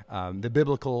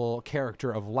biblical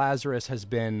character of Lazarus has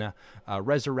been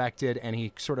resurrected, and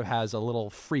he sort of has a little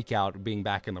freak out being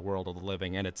back in the world of the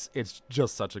living, and it's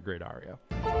just such a great aria.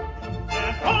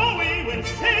 Therefore we will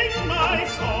sing my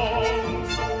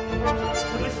songs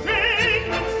to the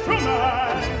string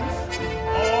instruments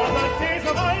all the days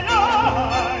of our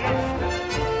lives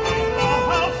in the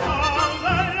house of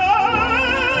the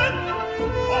Lord,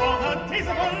 all the days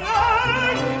of our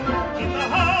lives in the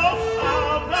house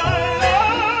of the Lord,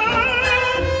 of the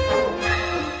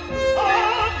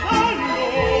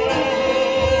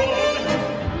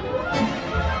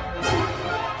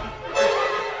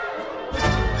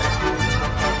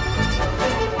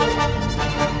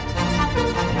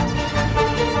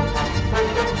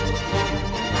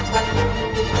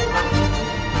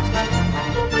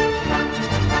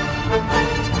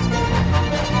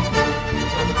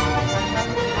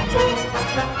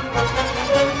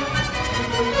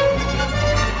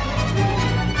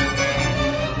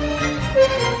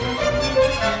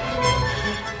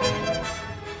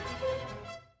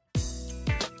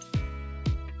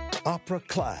Opera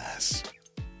Class.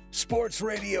 Sports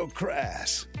Radio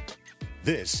Crass.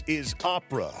 This is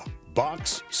Opera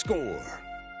Box Score.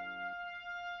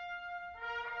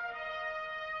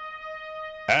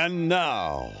 And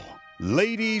now,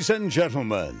 ladies and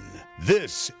gentlemen,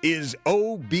 this is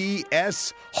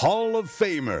OBS Hall of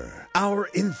Famer, our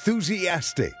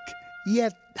enthusiastic,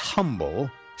 yet humble,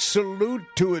 salute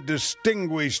to a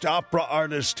distinguished opera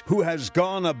artist who has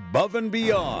gone above and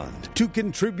beyond to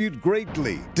contribute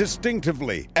greatly,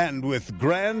 distinctively, and with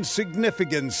grand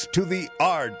significance to the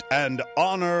art and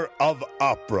honor of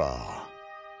opera.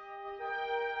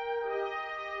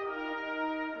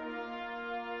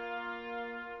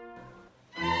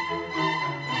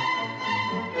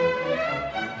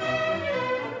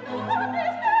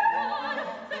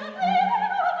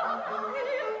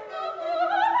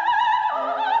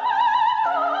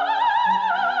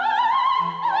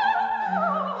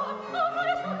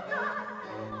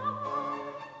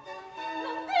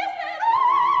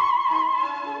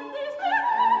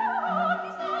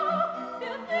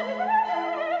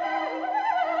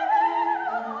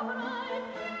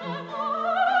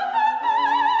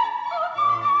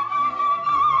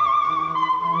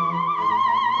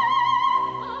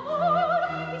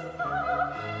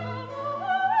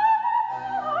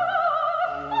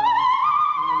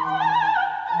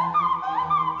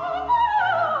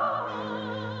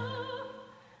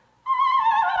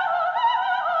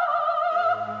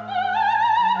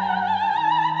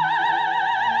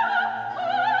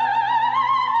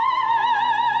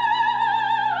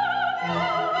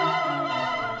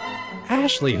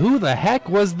 Ashley, who the heck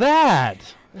was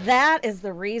that? That is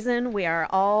the reason we are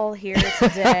all here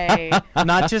today.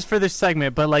 Not just for this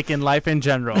segment, but like in life in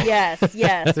general. Yes.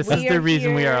 This is the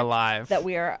reason we are alive.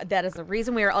 That is the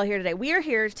reason we are all here today. We are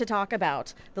here to talk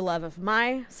about the love of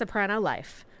my soprano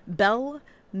life, Belle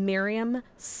Miriam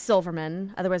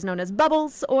Silverman, otherwise known as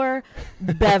Bubbles or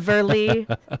Beverly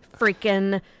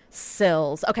freaking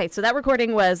Sills. Okay, so that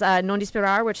recording was Non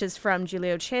Disperar, which is from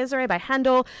Giulio Cesare by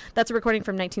Handel. That's a recording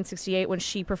from 1968 when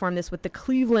she performed this with the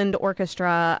Cleveland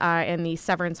Orchestra in the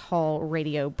Severance Hall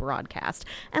radio broadcast.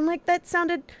 And like that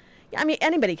sounded, I mean,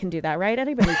 anybody can do that, right?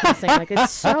 Anybody can sing. Like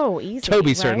it's so easy.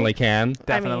 Toby right? certainly can.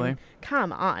 Definitely. I mean,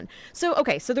 come on. So,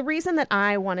 okay, so the reason that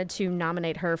I wanted to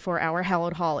nominate her for our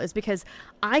Hallowed Hall is because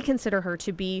I consider her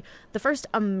to be the first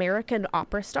American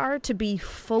opera star to be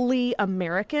fully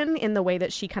American in the way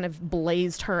that she kind of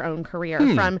blazed her own career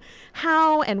from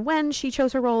how and when she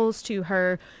chose her roles to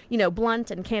her, blunt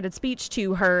and candid speech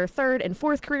to her third and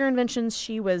fourth career inventions.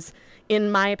 She was,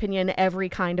 in my opinion, every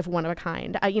kind of one of a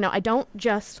kind. I don't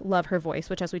just love her voice,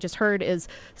 which as we just heard is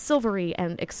silvery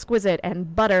and exquisite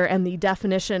and butter and the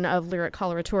definition of lyric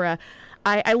coloratura.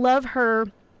 I love her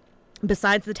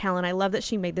besides the talent, I love that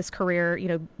she made this career,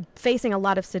 facing a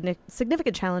lot of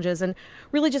significant challenges and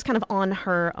really just kind of on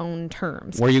her own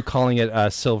terms. Were you calling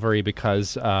it silvery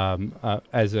because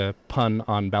as a pun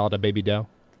on Ballad of Baby Doe?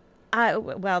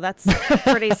 Well, that's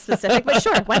pretty specific, but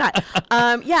sure, why not?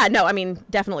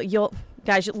 Definitely.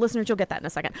 Listeners, you'll get that in a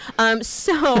second.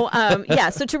 So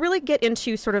to really get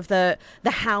into sort of the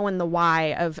how and the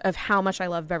why of how much I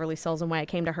love Beverly Sills and why I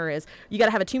came to her is you got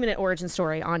to have a 2-minute origin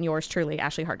story on yours truly,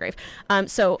 Ashley Hargrave.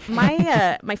 So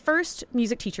my my first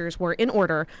music teachers were in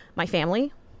order: my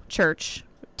family, church,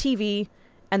 TV,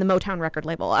 and the Motown record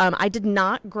label. I did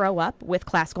not grow up with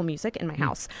classical music in my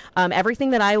house. Everything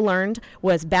that I learned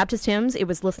was Baptist hymns. It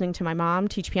was listening to my mom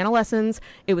teach piano lessons.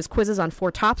 It was quizzes on Four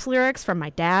Tops lyrics from my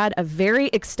dad, a very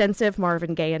extensive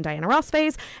Marvin Gaye and Diana Ross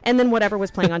phase, and then whatever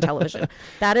was playing on television.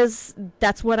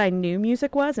 That's what I knew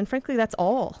music was, and frankly, that's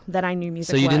all that I knew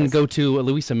music was. So you didn't go to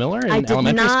Louisa Miller in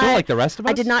elementary school like the rest of us?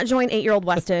 I did not join 8-year-old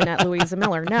Weston at Louisa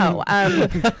Miller, no.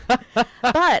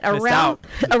 But around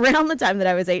the time that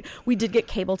I was 8, we did get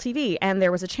cable TV, and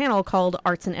there was a channel called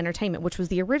Arts and Entertainment, which was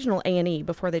the original A&E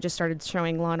before they just started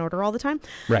showing Law and Order all the time.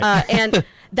 Right. And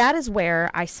that is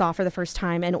where I saw for the first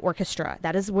time an orchestra.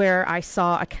 That is where I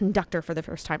saw a conductor for the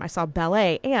first time. I saw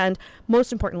ballet, and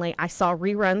most importantly, I saw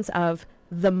reruns of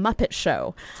The Muppet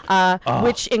Show,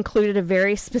 which included a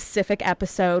very specific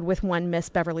episode with one Miss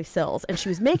Beverly Sills, and she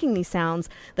was making these sounds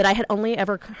that I had only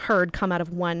ever heard come out of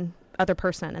one other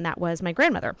person, and that was my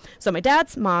grandmother. So my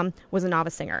dad's mom was a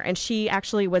novice singer, and she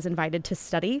actually was invited to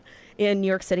study in New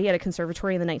York City at a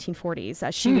conservatory in the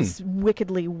 1940s. She was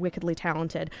wickedly, wickedly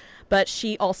talented, but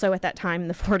she also at that time in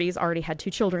the 40s already had 2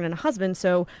 children and a husband,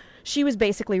 so she was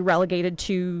basically relegated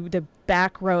to the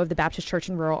back row of the Baptist church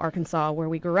in rural Arkansas where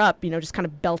we grew up, just kind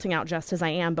of belting out Just As I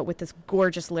Am, but with this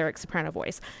gorgeous lyric soprano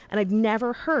voice. And I'd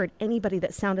never heard anybody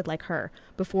that sounded like her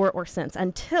before or since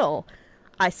until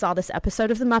I saw this episode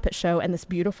of The Muppet Show and this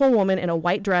beautiful woman in a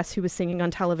white dress who was singing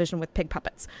on television with pig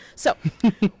puppets. So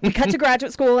we cut to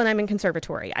graduate school, and I'm in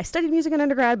conservatory. I studied music in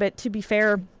undergrad, but to be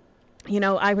fair,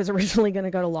 I was originally going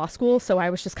to go to law school, so I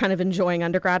was just kind of enjoying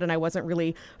undergrad, and I wasn't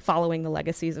really following the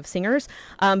legacies of singers.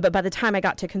 But by the time I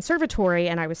got to conservatory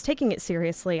and I was taking it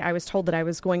seriously, I was told that I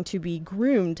was going to be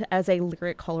groomed as a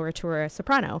lyric coloratura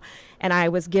soprano. And I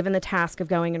was given the task of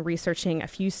going and researching a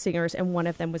few singers, and one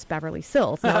of them was Beverly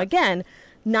Sills. Now, again,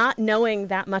 not knowing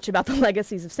that much about the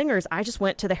legacies of singers, I just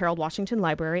went to the Harold Washington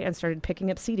Library and started picking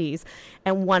up CDs.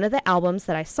 And one of the albums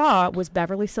that I saw was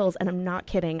Beverly Sills, and I'm not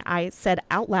kidding. I said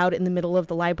out loud in the middle of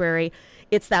the library,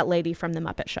 "It's that lady from The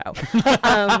Muppet Show."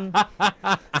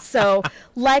 So,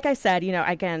 like I said,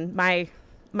 again, my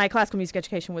classical music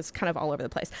education was kind of all over the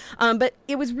place. But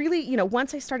it was really,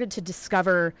 once I started to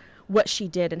discover what she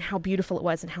did and how beautiful it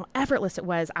was and how effortless it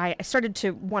was, I started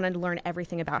to want to learn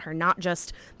everything about her, not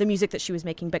just the music that she was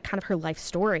making, but kind of her life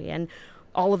story and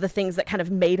all of the things that kind of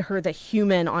made her the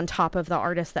human on top of the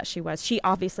artist that she was. She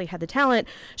obviously had the talent.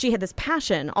 She had this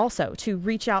passion also to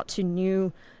reach out to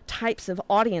new types of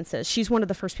audiences. She's one of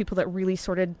the first people that really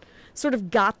sort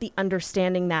of got the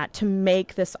understanding that to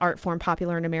make this art form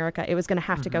popular in America, it was going to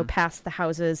have to go past the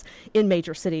houses in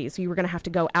major cities. You were going to have to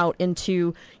go out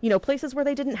into, places where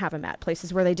they didn't have a Met,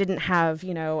 places where they didn't have,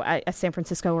 a San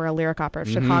Francisco or a Lyric Opera of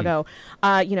Chicago.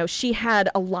 She had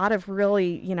a lot of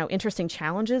really, interesting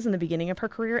challenges in the beginning of her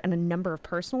career and a number of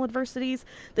personal adversities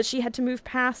that she had to move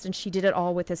past, and she did it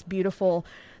all with this beautiful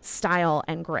style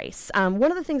and grace.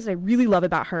 One of the things that I really love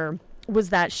about her was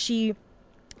that she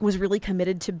was really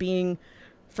committed to being,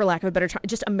 for lack of a better term,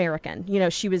 just American.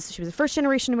 She was a first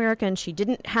generation American. She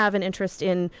didn't have an interest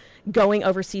in going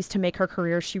overseas to make her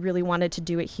career. She really wanted to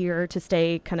do it here to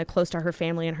stay kind of close to her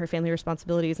family and her family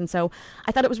responsibilities. And so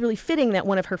I thought it was really fitting that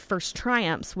one of her first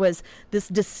triumphs was this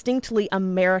distinctly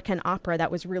American opera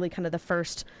that was really kind of the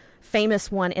first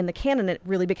famous one in the canon. It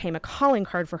really became a calling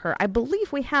card for her. I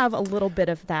believe we have a little bit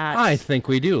of that. I think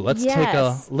we do. Let's take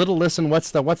a little listen.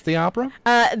 What's the opera?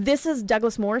 This is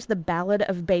Douglas Moore's The Ballad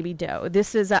of Baby Doe.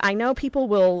 This is, I know people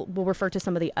will refer to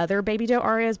some of the other Baby Doe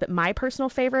arias, but my personal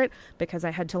favorite, because I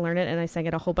had to learn it and I sang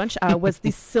it a whole bunch, was the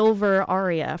Silver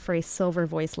aria for a silver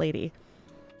voice lady.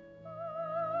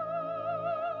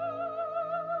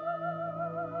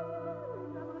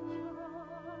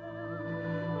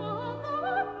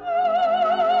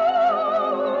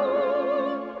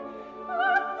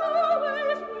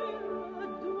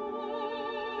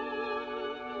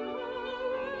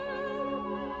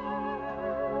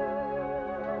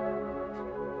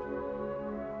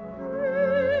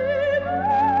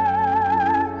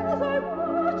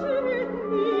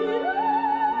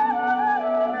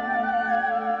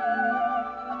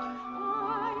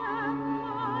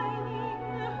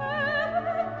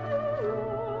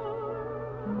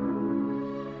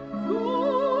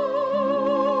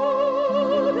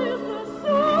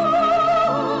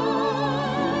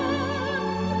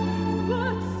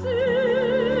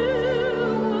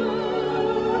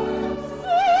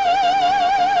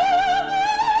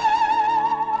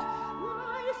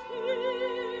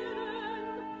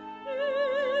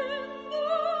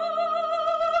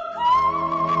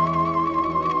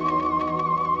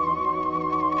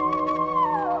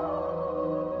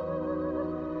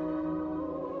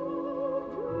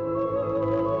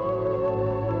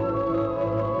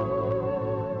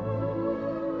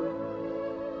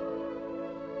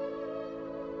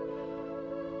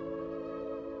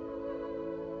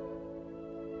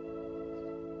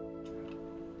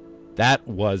 That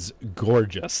was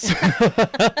gorgeous.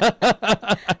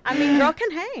 I mean, girl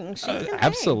can hang. She can hang.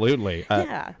 Absolutely.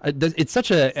 Yeah. It's such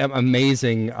an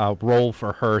amazing role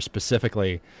for her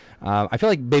specifically. I feel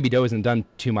like Baby Doe isn't done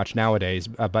too much nowadays,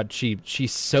 but she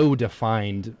so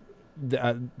defined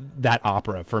that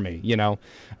opera for me. You know,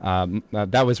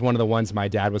 that was one of the ones my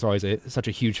dad was always such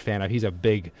a huge fan of. He's a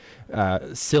big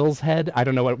Sills head. I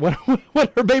don't know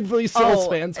what her Beverly Sills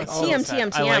fans call it.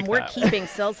 TM. Like we're keeping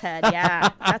Sills head. Yeah,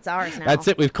 that's ours now. That's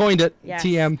it. We've coined it. Yes.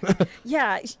 TM.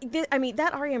 Yeah, I mean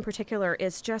that aria in particular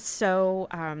is just so.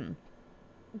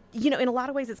 In a lot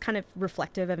of ways, it's kind of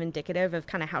reflective of indicative of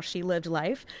kind of how she lived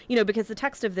life, because the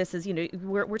text of this is,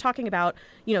 we're talking about,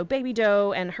 Baby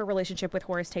Doe and her relationship with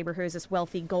Horace Tabor, who is this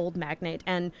wealthy gold magnate.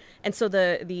 And so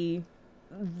the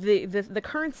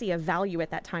currency of value at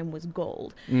that time was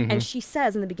gold. Mm-hmm. And she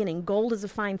says in the beginning, gold is a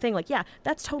fine thing. Like, yeah,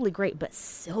 that's totally great, but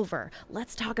silver,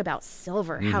 let's talk about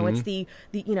silver, mm-hmm. how it's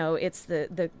it's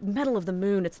the metal of the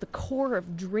moon. It's the core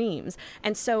of dreams.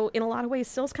 And so in a lot of ways,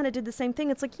 Sills kind of did the same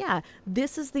thing. It's like, yeah,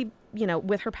 this is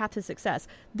with her path to success,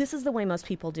 this is the way most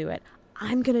people do it.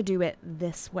 I'm going to do it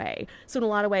this way. So in a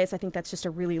lot of ways, I think that's just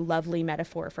a really lovely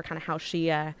metaphor for kind of how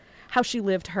she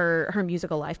lived her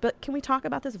musical life. But can we talk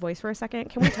about this voice for a second?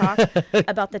 Can we talk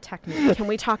about the technique? Can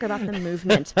we talk about the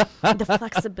movement, the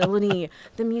flexibility,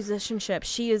 the musicianship?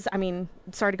 She is,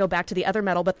 sorry to go back to the other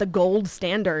metal, but the gold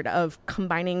standard of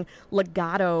combining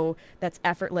legato that's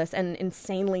effortless and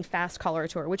insanely fast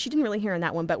coloratura, which you didn't really hear in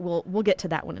that one, but we'll get to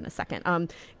that one in a second.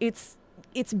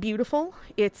 It's beautiful.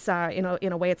 It's in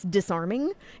a way, it's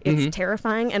disarming. It's mm-hmm.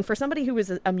 terrifying. And for somebody who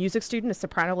is a music student, a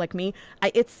soprano like me,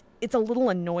 it's a little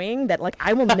annoying that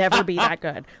I will never be that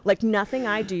good. Nothing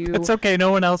I do. It's okay.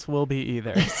 No one else will be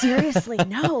either. Seriously,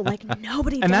 no.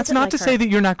 Nobody. And that's not to say that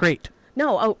you're not great.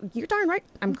 No, oh, you're darn right.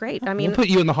 I'm great. We'll put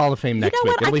you in the Hall of Fame next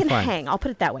week. It'll be fun. I can hang. I'll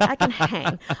put it that way. I can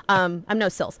hang. I'm no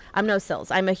Sills.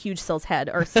 I'm a huge Sills head.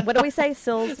 Or what do we say?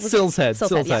 Sills head.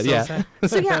 Sills head. Yeah.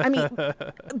 So yeah,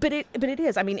 but it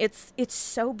is. It's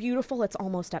so beautiful. It's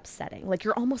almost upsetting.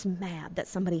 You're almost mad that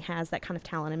somebody has that kind of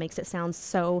talent and makes it sound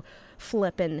so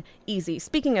flippin' easy.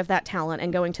 Speaking of that talent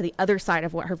and going to the other side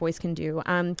of what her voice can do,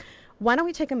 why don't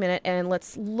we take a minute and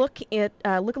let's look a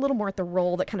little more at the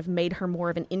role that kind of made her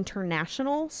more of an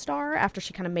international star after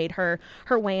she kind of made her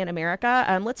way in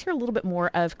America. Let's hear a little bit more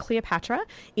of Cleopatra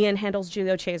in Handel's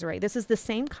Giulio Cesare. This is the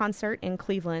same concert in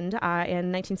Cleveland in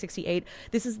 1968.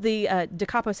 This is the da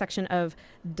capo section of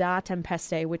Da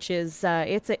Tempeste, which is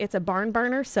it's a barn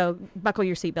burner. So buckle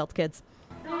your seatbelts, kids.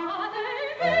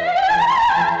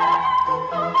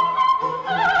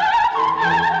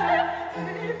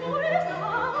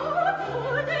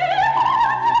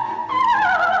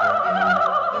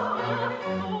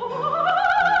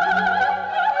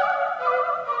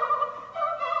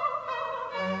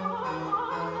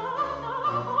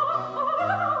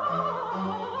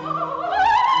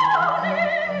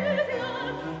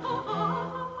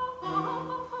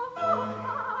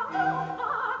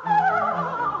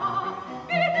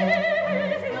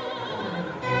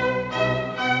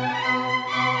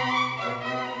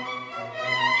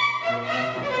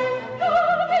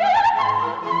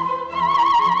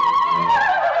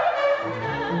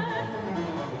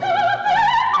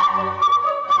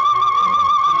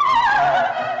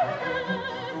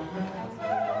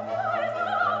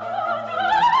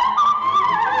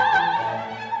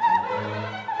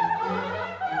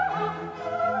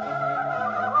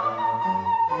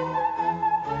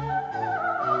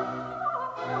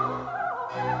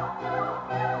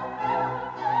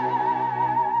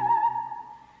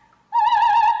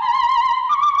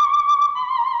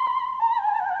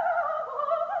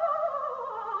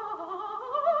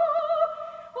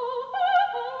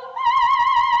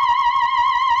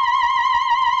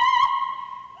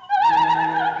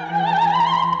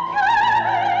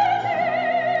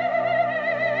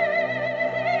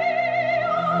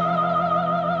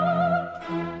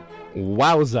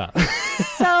 Wowza.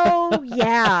 So,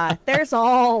 yeah, there's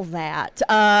all that.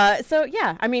 So,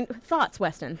 yeah, thoughts,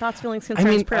 Weston? Thoughts, feelings,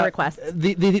 concerns, prayer requests?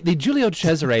 The Giulio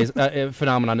Cesare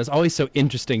phenomenon is always so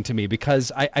interesting to me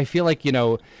because I feel like,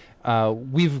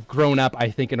 we've grown up,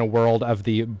 I think, in a world of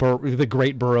the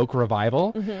great Baroque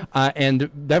revival. Mm-hmm.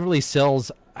 And Beverly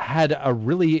Sills had a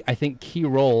really, I think, key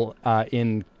role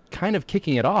in kind of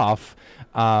kicking it off,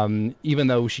 even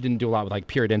though she didn't do a lot with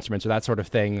period instruments or that sort of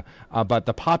thing. But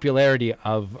the popularity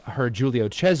of her Giulio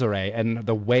Cesare and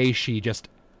the way she just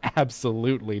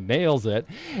absolutely nails it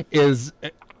is,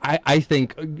 I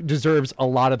think deserves a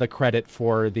lot of the credit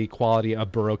for the quality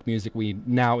of Baroque music we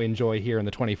now enjoy here in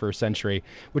the 21st century,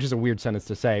 which is a weird sentence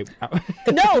to say.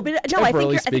 No, I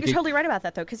think you're totally right about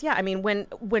that, though, because I mean,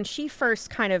 when she first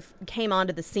kind of came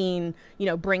onto the scene,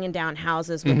 bringing down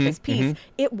houses with this piece,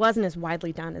 it wasn't as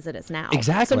widely done as it is now.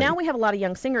 Exactly. So now we have a lot of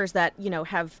young singers that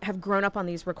have grown up on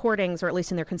these recordings, or at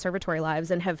least in their conservatory lives,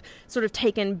 and have sort of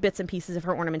taken bits and pieces of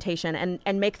her ornamentation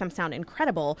and make them sound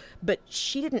incredible. But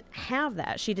she didn't have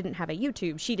that. She didn't have a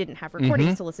YouTube. She didn't have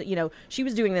recordings to listen. She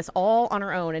was doing this all on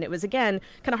her own, and it was, again,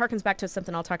 kind of harkens back to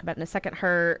something I'll talk about in a second.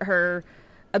 Her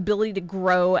ability to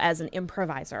grow as an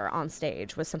improviser on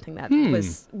stage was something that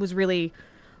was really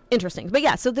interesting. But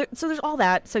yeah, so there's all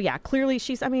that. So yeah, clearly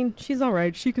she's all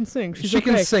right. She can sing. She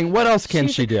can sing. What else can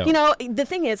she do? The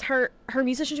thing is, her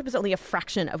musicianship is only a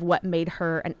fraction of what made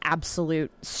her an absolute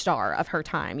star of her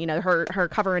time. Her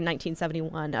cover in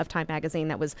 1971 of Time magazine,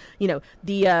 that was,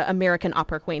 the American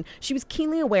opera queen. She was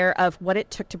keenly aware of what it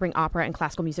took to bring opera and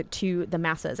classical music to the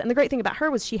masses. And the great thing about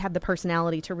her was she had the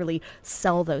personality to really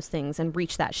sell those things and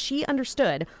reach that. She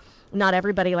understood not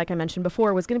everybody, like I mentioned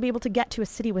before, was going to be able to get to a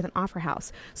city with an opera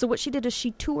house. So what she did is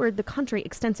she toured the country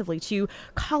extensively to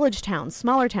college towns,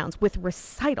 smaller towns, with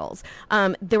recitals.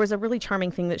 There was a really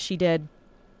charming thing that she did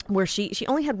where she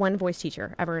only had one voice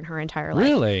teacher ever in her entire life.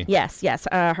 Really? Yes.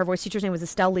 Her voice teacher's name was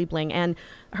Estelle Liebling, and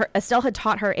Estelle had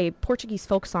taught her a Portuguese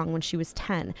folk song when she was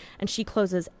 10, and she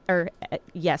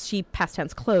she past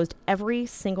tense closed every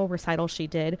single recital she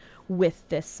did with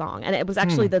this song. And it was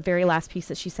actually the very last piece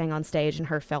that she sang on stage in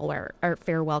her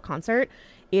farewell concert.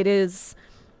 It is,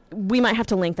 we might have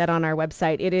to link that on our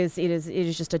website. It is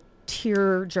just a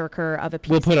tear jerker of a piece.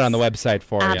 We'll put it on the website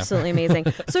for you. Absolutely amazing.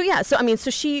 So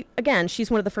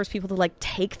she's one of the first people to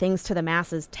take things to the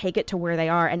masses, take it to where they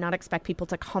are, and not expect people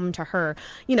to come to her.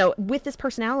 With this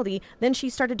personality, then she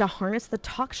started to harness the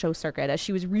talk show circuit as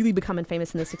she was really becoming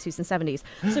famous in the 60s and 70s.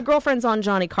 So girlfriends on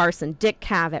Johnny Carson, Dick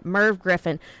Cavett, Merv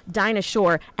Griffin, Dinah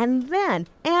Shore, and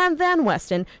then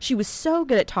Weston, she was so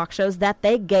good at talk shows that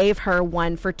they gave her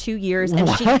one for 2 years, and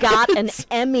she got an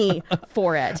Emmy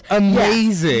for it.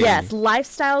 Amazing. Yes,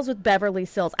 Lifestyles with Beverly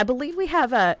Sills. I believe we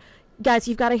have guys,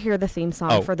 you've got to hear the theme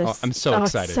song for this. Oh, I'm so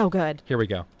excited. It's so good. Here we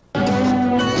go.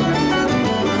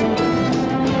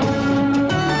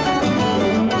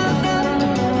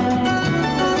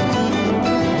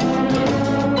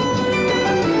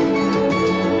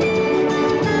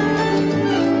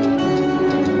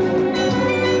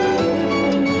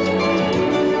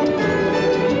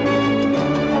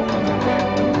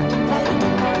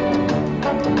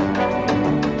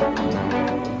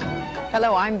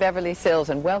 Hello, I'm Beverly Sills,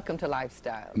 and welcome to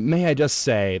Lifestyle. May I just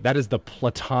say, that is the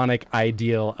platonic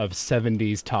ideal of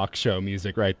 70s talk show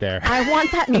music right there. I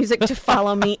want that music to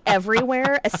follow me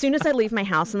everywhere. As soon as I leave my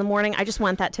house in the morning, I just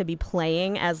want that to be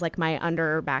playing as my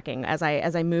underbacking as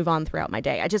I move on throughout my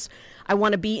day. I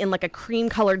want to be in a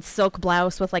cream-colored silk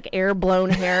blouse with air-blown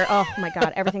hair. Oh my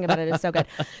God, everything about it is so good.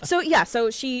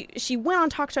 So she went on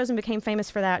talk shows and became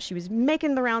famous for that. She was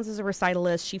making the rounds as a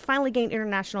recitalist. She finally gained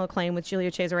international acclaim with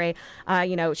Giulio Cesare.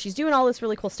 She's doing all this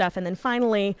really cool stuff, and then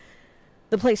finally,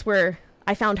 the place where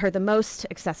I found her the most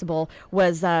accessible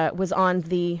was on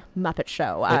the Muppet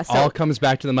Show. It all comes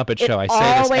back to the Muppet Show. I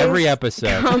say this every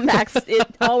episode. It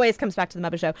always comes back to the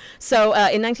Muppet Show. So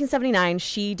in 1979,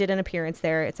 she did an appearance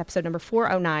there. It's episode number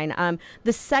 409.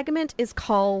 The segment is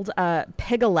called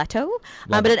Pigoletto,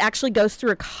 but it actually goes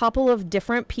through a couple of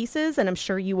different pieces, and I'm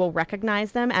sure you will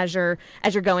recognize them as you're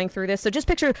going through this. So just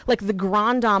picture the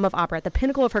grande dame of opera at the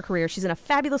pinnacle of her career. She's in a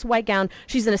fabulous white gown.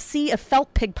 She's in a sea of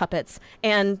felt pig puppets,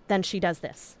 and then she does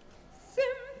this.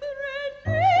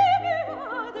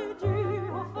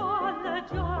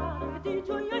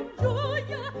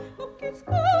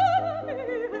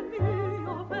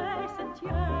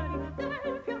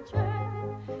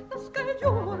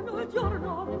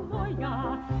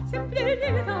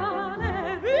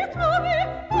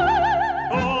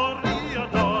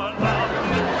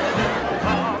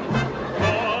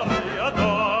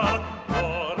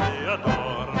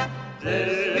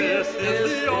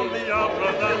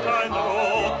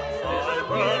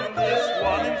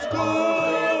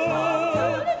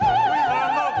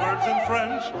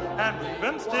 And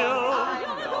even still,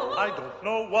 I don't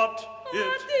know what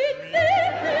it means.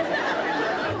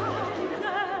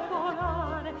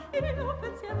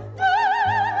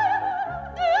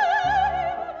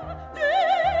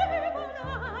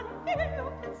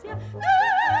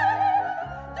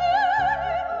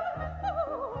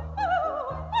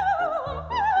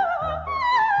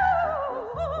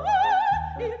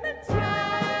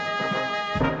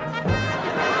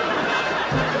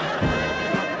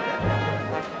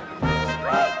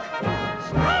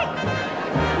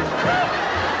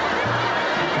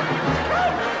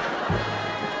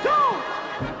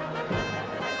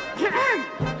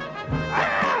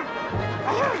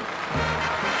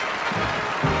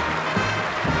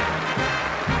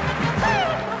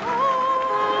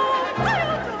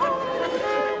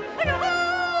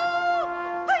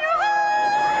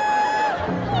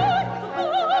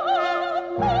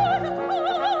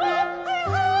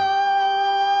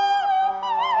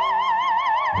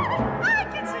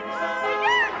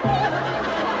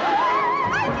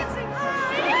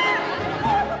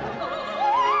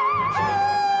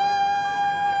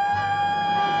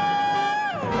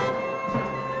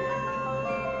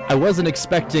 I wasn't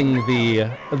expecting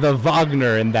the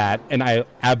Wagner in that, and I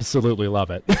absolutely love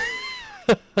it.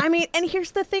 I mean, and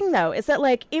here's the thing, though, is that,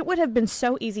 like, it would have been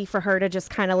so easy for her to just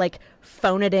kind of, like,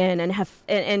 phone it in and have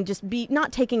and just be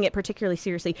not taking it particularly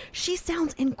seriously. She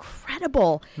sounds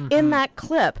incredible in that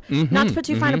clip. Not to put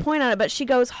too fine a point on it, but she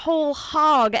goes whole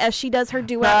hog as she does her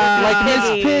duet with like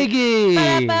Miss Piggy.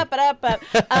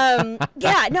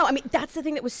 Yeah, no, I mean, that's the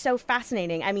thing that was so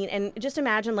fascinating. I mean, and just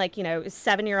imagine, like,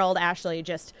 7-year-old Ashley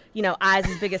just, eyes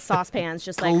as big as saucepans,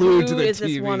 just like, who is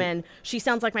this woman? She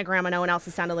sounds like my grandma. No one else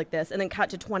has sounded like this. And then cut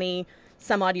to 20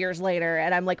 some odd years later,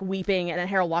 and I'm like weeping at a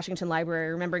Harold Washington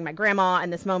Library, remembering my grandma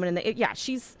and this moment. And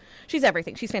she's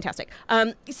everything. She's fantastic.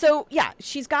 So yeah,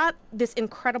 she's got this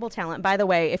incredible talent. By the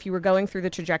way, if you were going through the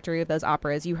trajectory of those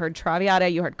operas, you heard Traviata,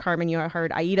 you heard Carmen, you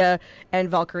heard Aida and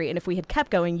Valkyrie, and if we had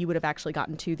kept going, you would have actually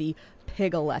gotten to the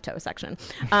Pigoletto section.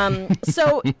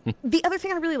 So the other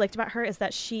thing I really liked about her is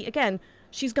that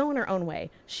she's going her own way.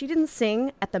 She didn't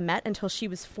sing at the Met until she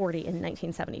was 40 in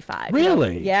 1975.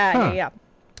 Really? Yeah.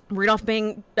 Rudolph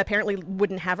Bing apparently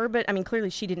wouldn't have her, but I mean, clearly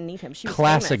she didn't need him. She was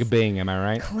classic famous. Bing, am I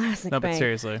right? Classic No, Bing. but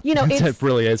seriously. It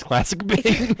really is classic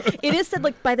Bing. It is said,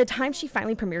 like, by the time she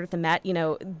finally premiered at the Met,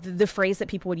 the phrase that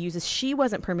people would use is she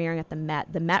wasn't premiering at the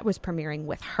Met. The Met was premiering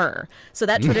with her. So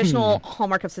that traditional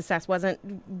hallmark of success wasn't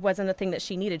a thing that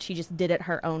she needed. She just did it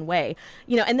her own way.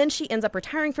 And then she ends up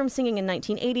retiring from singing in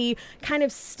 1980, kind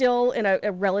of still in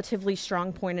a relatively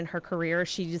strong point in her career.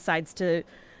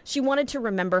 She wanted to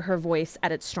remember her voice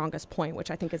at its strongest point,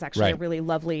 which I think is actually a really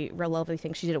lovely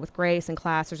thing. She did it with Grace and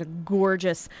Class. There's a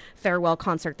gorgeous farewell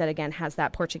concert that, again, has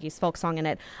that Portuguese folk song in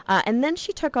it. And then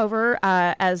she took over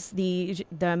as the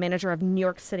manager of New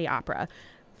York City Opera.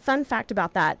 Fun fact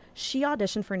about that, she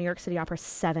auditioned for New York City Opera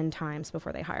 7 times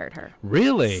before they hired her.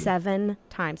 Really? 7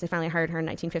 times. They finally hired her in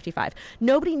 1955.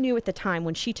 Nobody knew at the time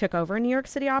when she took over New York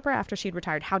City Opera after she'd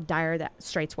retired how dire the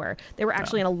straits were. They were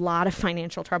actually in a lot of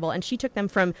financial trouble, and she took them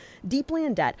from deeply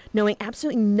in debt, knowing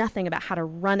absolutely nothing about how to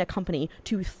run a company,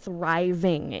 to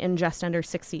thriving in just under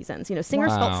 6 seasons.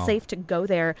 Singers felt safe to go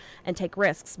there and take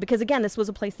risks because, again, this was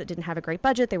a place that didn't have a great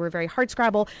budget. They were very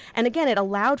hardscrabble. And, again, it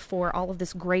allowed for all of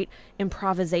this great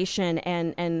improvisation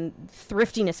and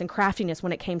thriftiness and craftiness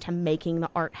when it came to making the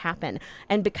art happen.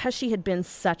 And because she had been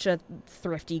such a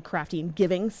thrifty, crafty, and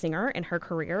giving singer in her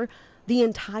career, the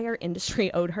entire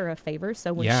industry owed her a favor.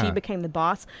 So when she became the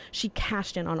boss, she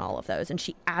cashed in on all of those, and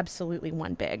she absolutely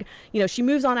won big. She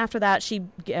moves on after that. She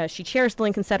chairs the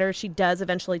Lincoln Center. She does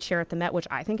eventually chair at the Met, which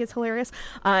I think is hilarious.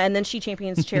 And then she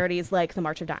champions charities like the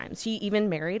March of Dimes. She even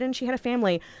married, and she had a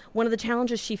family. One of the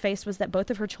challenges she faced was that both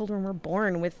of her children were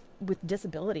born with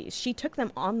disabilities. She took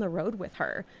them on the road with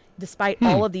her, despite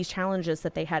all of these challenges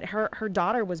that they had. Her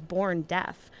daughter was born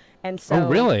deaf. And so,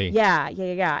 really? Yeah.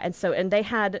 And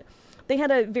they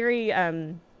had a very,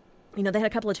 they had a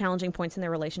couple of challenging points in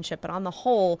their relationship, but on the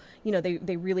whole,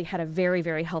 they really had a very,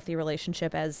 very healthy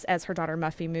relationship as her daughter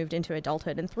Muffy moved into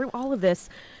adulthood. And through all of this,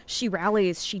 she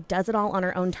rallies, she does it all on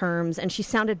her own terms, and she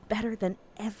sounded better than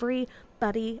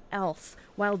everybody else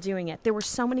while doing it. There were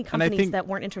so many companies that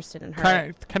weren't interested in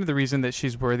her. Kind of the reason that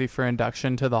she's worthy for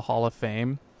induction to the Hall of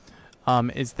Fame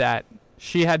is that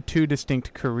she had 2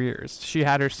 distinct careers. She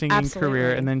had her singing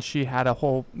career, and then she had a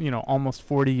whole, almost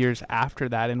 40 years after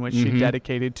that in which she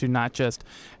dedicated to not just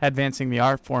advancing the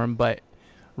art form, but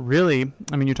really,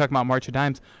 I mean, you're talking about March of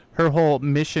Dimes. Her whole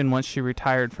mission once she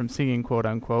retired from singing, quote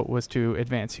unquote, was to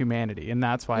advance humanity. And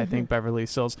that's why I think Beverly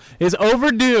Sills is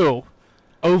overdue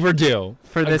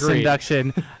for this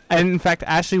induction. And in fact,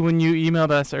 Ashley, when you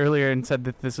emailed us earlier and said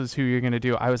that this is who you're going to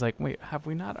do, I was like, wait, have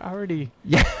we not already?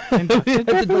 Yeah. We have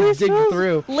to dig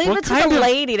through. Leave it to the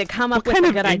lady to come up with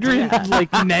a good idea.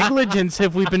 Like negligence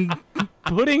have we been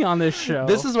putting on this show?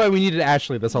 This is why we needed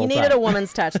Ashley this whole time. You needed a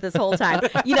woman's touch this whole time.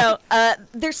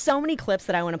 There's so many clips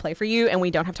that I want to play for you, and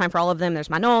we don't have time for all of them. There's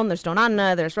Manon, there's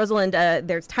Donanna, there's Rosalind,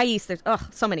 there's Thais, there's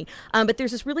so many. But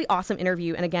there's this really awesome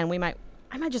interview, and again,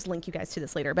 I might just link you guys to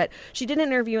this later, but she did an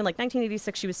interview in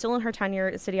 1986. She was still in her tenure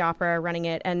at City Opera running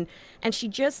it, and she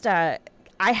just,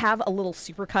 I have a little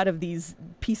supercut of these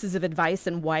pieces of advice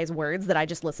and wise words that I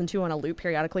just listen to on a loop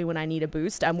periodically when I need a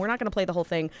boost. We're not going to play the whole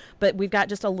thing, but we've got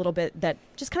just a little bit that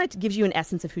just kind of gives you an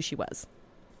essence of who she was.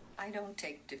 I don't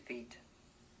take defeat.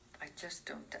 I just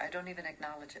don't. I don't even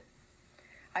acknowledge it.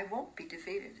 I won't be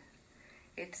defeated.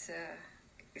 It's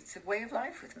a way of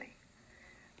life with me.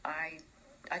 I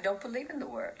don't believe in the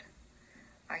word.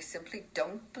 I simply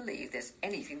don't believe there's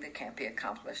anything that can't be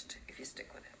accomplished if you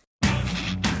stick with it.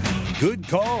 Good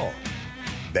call.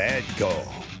 Bad call.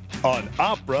 On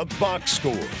Opera Box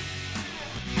Score. All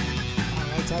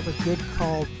right, time for good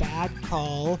call, bad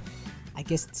call. I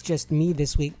guess it's just me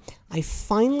this week. I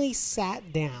finally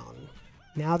sat down,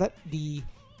 now that the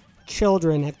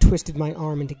children have twisted my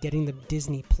arm into getting the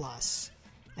Disney Plus.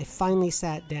 I finally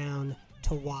sat down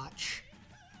to watch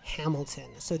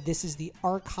Hamilton. So this is the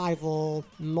archival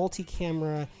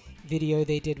multi-camera video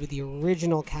they did with the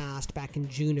original cast back in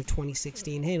June of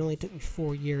 2016. Hey, it only took me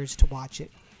 4 years to watch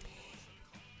it.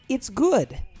 It's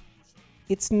good.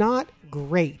 It's not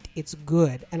great. It's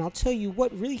good. And I'll tell you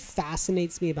what really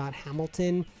fascinates me about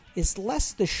Hamilton is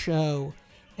less the show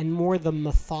and more the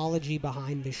mythology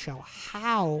behind the show.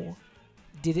 How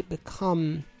did it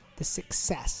become the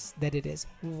success that it is?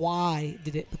 Why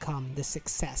did it become the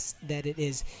success that it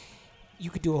is? You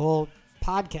could do a whole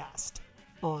podcast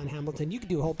on Hamilton. You could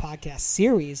do a whole podcast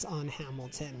series on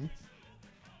Hamilton.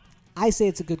 I say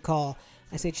it's a good call.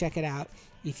 I say check it out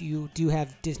if you do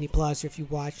have Disney Plus, or if you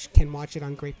can watch it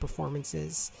on Great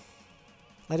Performances.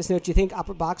 Let us know what you think.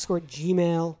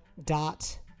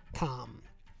 operaboxscore@gmail.com.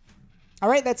 All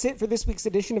right, that's it for this week's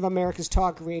edition of America's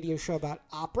Talk radio show about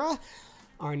opera.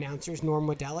 Our announcer is Norm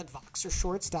Waddell at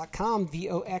voxershorts.com,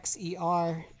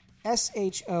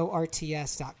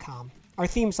 VOXERSHORTS.com. Our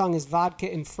theme song is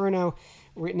Vodka Inferno,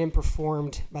 written and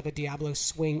performed by the Diablo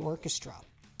Swing Orchestra.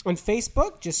 On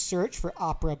Facebook, just search for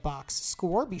Opera Box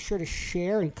Score. Be sure to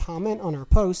share and comment on our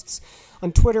posts.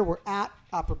 On Twitter, we're at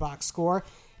Opera Box Score.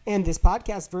 And this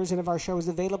podcast version of our show is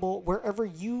available wherever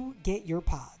you get your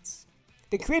pods.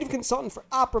 The creative consultant for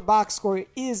Opera Box Score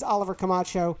is Oliver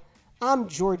Camacho. I'm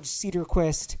George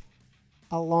Cedarquist,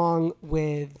 along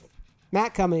with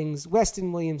Matt Cummings,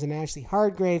 Weston Williams, and Ashley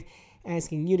Hardgrave,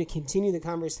 asking you to continue the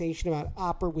conversation about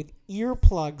opera with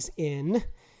earplugs in.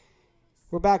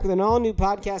 We're back with an all-new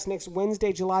podcast next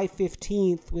Wednesday, July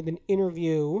 15th, with an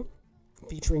interview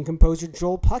featuring composer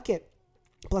Joel Puckett,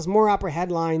 plus more opera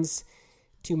headlines.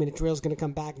 2-Minute Drill is going to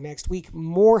come back next week.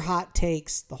 More hot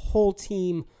takes. The whole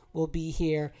team will be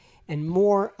here, and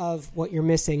more of what you're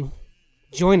missing.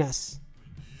 Join us